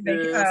 salvation is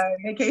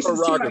vacation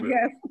too, I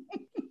guess.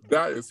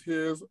 That is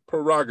his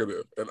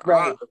prerogative. And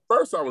at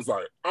first I was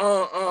like,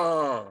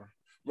 and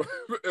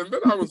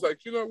then I was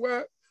like, you know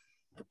what?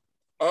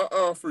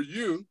 For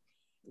you,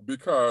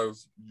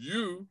 because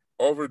you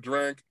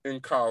overdrank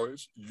in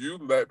college, you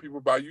let people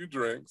buy you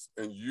drinks,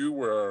 and you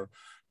were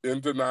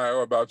in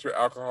denial about your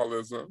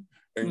alcoholism,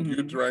 and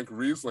you drank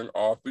Riesling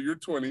all through your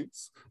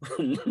 20s,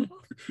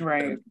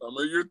 right, and some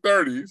of your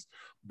 30s,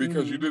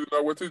 because you didn't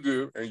know what to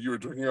do, and you were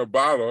drinking a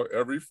bottle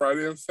every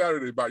Friday and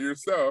Saturday by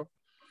yourself,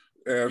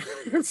 and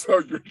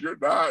so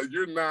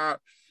you're not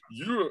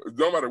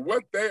no matter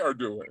what they are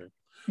doing,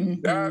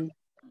 that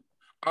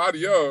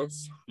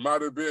adios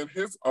might have been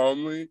his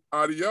only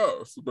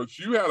adios, but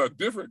you had a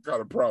different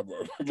kind of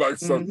problem. Like,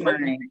 so don't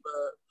let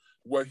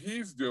what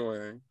he's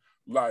doing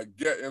like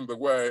get in the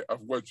way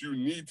of what you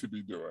need to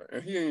be doing.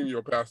 And he ain't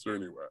your pastor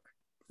anyway.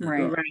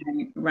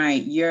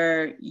 Right.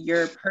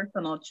 Your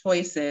personal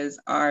choices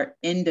are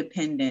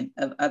independent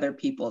of other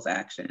people's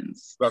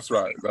actions. That's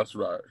right.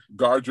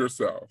 Guard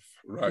yourself,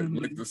 right?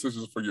 Make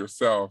decisions for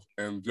yourself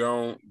and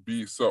don't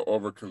be so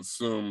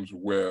overconsumed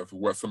with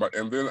what somebody,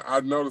 and then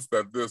I noticed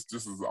that this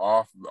just is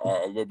off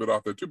a little bit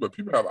off there too, but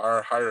people have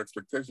a higher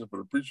expectation for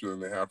the preacher than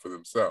they have for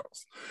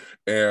themselves.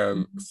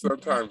 And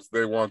sometimes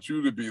they want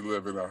you to be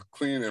living a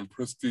clean and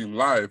pristine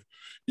life,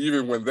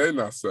 even when they're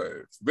not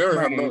saved. They don't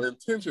have no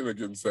intention of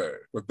getting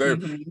saved. But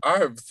I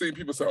have seen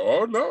people say,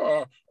 oh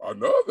no, I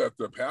know that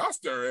the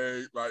pastor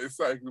ain't, like, it's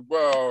like,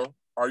 well,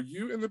 are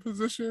you in the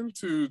position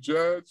to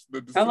judge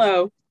the decision of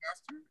the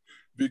pastor?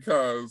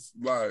 Because,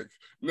 like,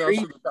 now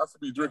should the pastor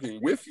be drinking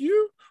with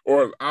you?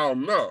 Or I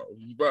don't know,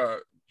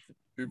 but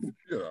if,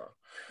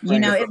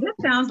 it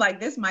sounds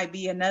like this might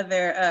be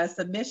another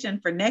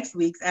submission for next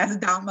week's Ask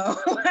Damo.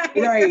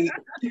 Right.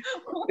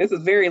 This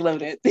is very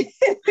loaded.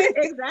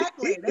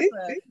 Exactly.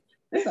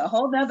 There's a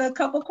whole nother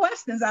couple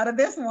questions out of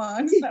this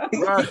one. So.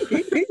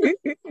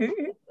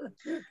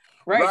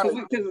 Right,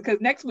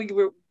 because next week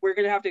we're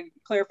gonna have to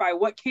clarify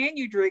what can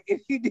you drink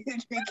if you did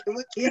drink and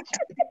what can't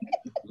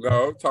you.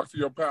 No, talk to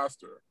your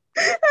pastor.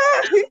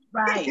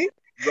 Right.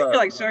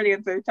 Like short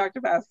answer, talk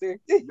to pastor.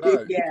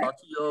 Right. Yeah.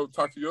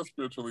 Talk to your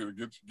spiritual leader.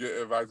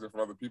 Get advice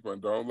from other people,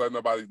 and don't let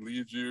nobody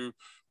lead you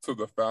to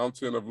the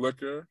fountain of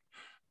liquor,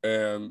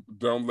 and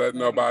don't let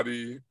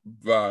nobody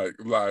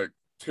like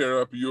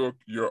tear up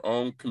your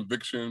own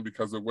conviction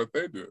because of what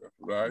they do.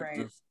 Right.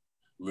 Just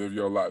live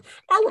your life.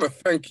 I want to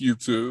thank you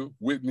two,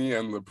 Whitney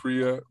and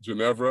LaPria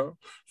Ginevra,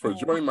 for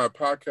joining my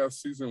podcast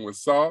Season with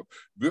Salt.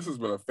 This has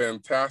been a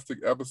fantastic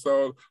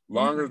episode,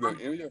 longer than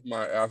any of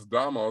my Ask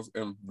Damos,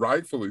 and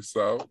rightfully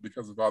so,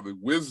 because of all the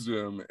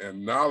wisdom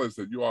and knowledge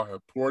that you all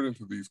have poured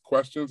into these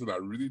questions, and I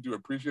really do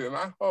appreciate it. And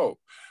I hope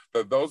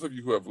that those of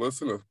you who have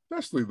listened,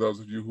 especially those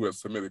of you who have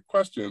submitted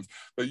questions,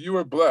 that you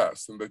are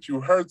blessed and that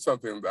you heard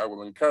something that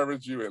will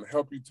encourage you and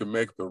help you to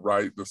make the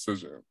right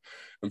decision.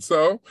 And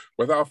so,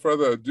 without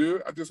further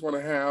ado, I just want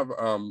to have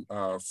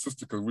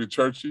Sister, because we're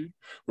churchy,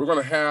 we're going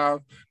to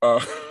have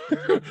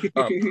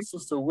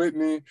Sister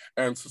Whitney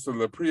and Sister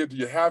LaPria. Do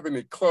you have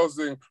any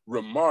closing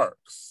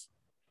remarks?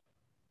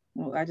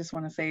 Well, I just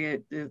want to say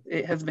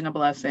it has been a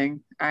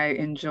blessing. I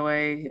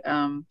enjoy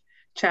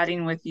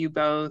chatting with you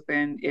both,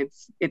 and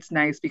it's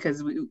nice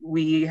because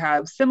we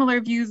have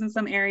similar views in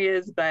some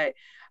areas, but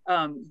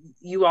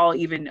you all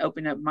even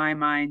open up my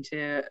mind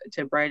to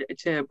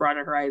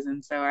broader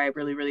horizons. So I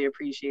really, really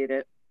appreciate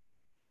it.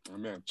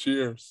 Amen.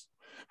 Cheers.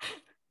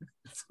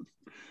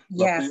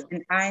 Yes,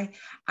 and I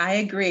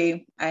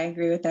agree. I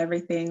agree with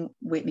everything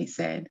Whitney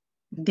said.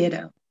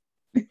 Ditto.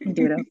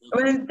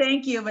 And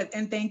thank you,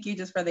 and thank you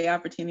just for the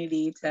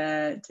opportunity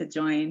to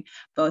join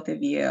both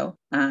of you.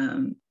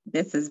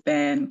 This has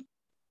been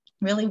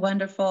really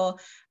wonderful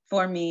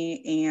for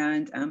me,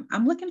 and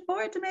I'm looking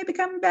forward to maybe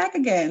coming back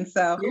again.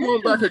 So come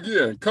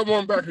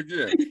on back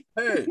again.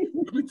 Hey,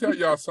 let me tell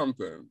y'all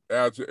something.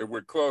 As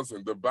we're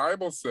closing, the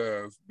Bible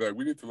says that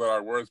we need to let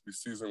our words be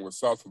seasoned with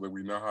salt so that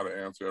we know how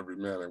to answer every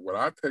man. And what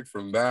I take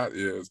from that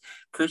is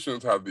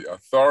Christians have the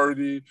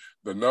authority,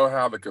 the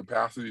know-how, the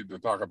capacity to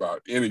talk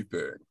about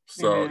anything.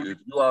 So if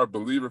you are a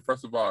believer,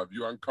 first of all, if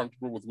you're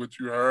uncomfortable with what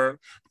you heard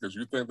because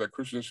you think that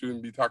Christians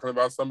shouldn't be talking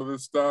about some of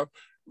this stuff,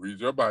 read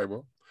your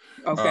Bible.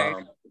 Okay.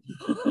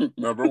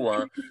 Number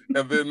one.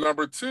 And then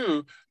number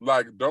two,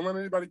 like, don't let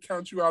anybody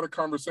count you out of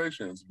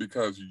conversations,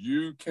 because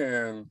you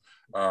can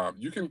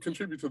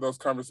contribute to those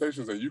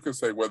conversations, and you can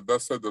say what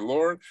thus said the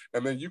Lord,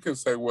 and then you can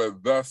say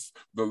what thus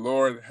the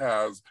Lord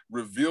has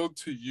revealed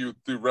to you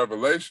through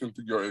revelation,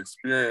 through your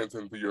experience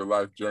and through your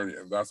life journey,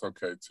 and that's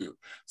okay too.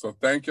 So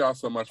thank y'all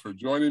so much for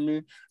joining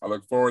me. I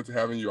look forward to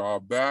having you all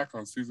back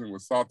on Season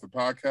with Salt, the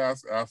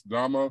podcast, Ask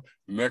Damo,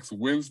 next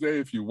Wednesday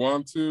if you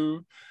want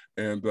to.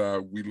 And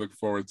we look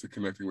forward to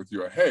connecting with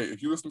you. Hey,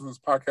 if you listen to this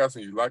podcast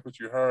and you like what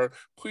you heard,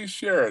 please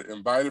share it.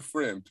 Invite a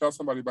friend. Tell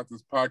somebody about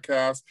this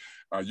podcast.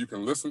 You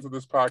can listen to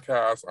this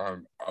podcast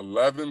on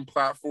 11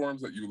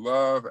 platforms that you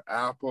love: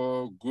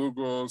 Apple,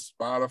 Google,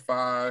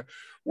 Spotify,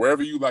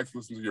 wherever you like to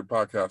listen to your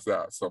podcast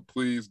at. So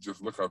please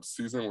just look up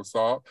Season with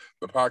Salt,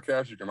 the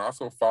podcast. You can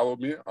also follow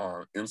me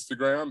on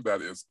Instagram.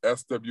 That is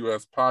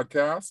SWS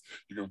Podcast.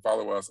 You can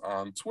follow us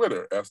on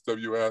Twitter,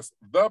 SWS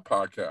The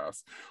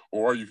Podcast.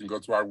 Or you can go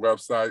to our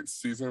website,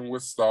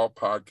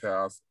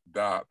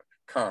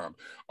 seasonwithsaltpodcast.com.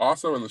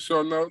 Also, in the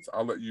show notes,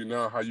 I'll let you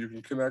know how you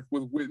can connect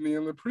with Whitney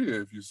and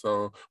LaPria if you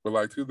so would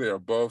like to. They are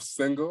both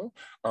single.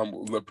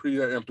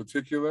 LaPria, in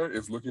particular,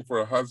 is looking for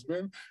a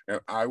husband, and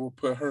I will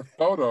put her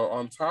photo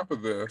on top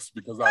of this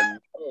because I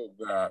know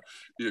that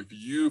if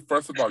you,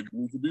 first of all, you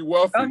need to be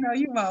wealthy. Oh, no,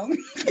 you won't.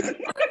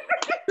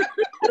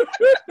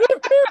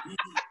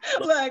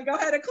 Look, go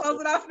ahead and close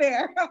it off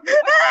there.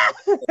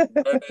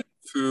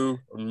 To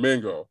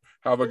mingle.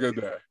 Have a good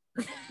day.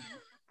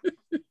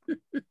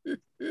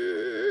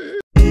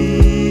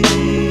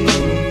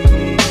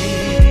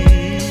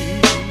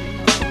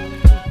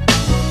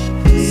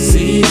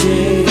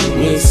 Season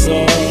with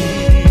salt,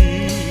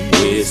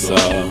 with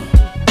salt.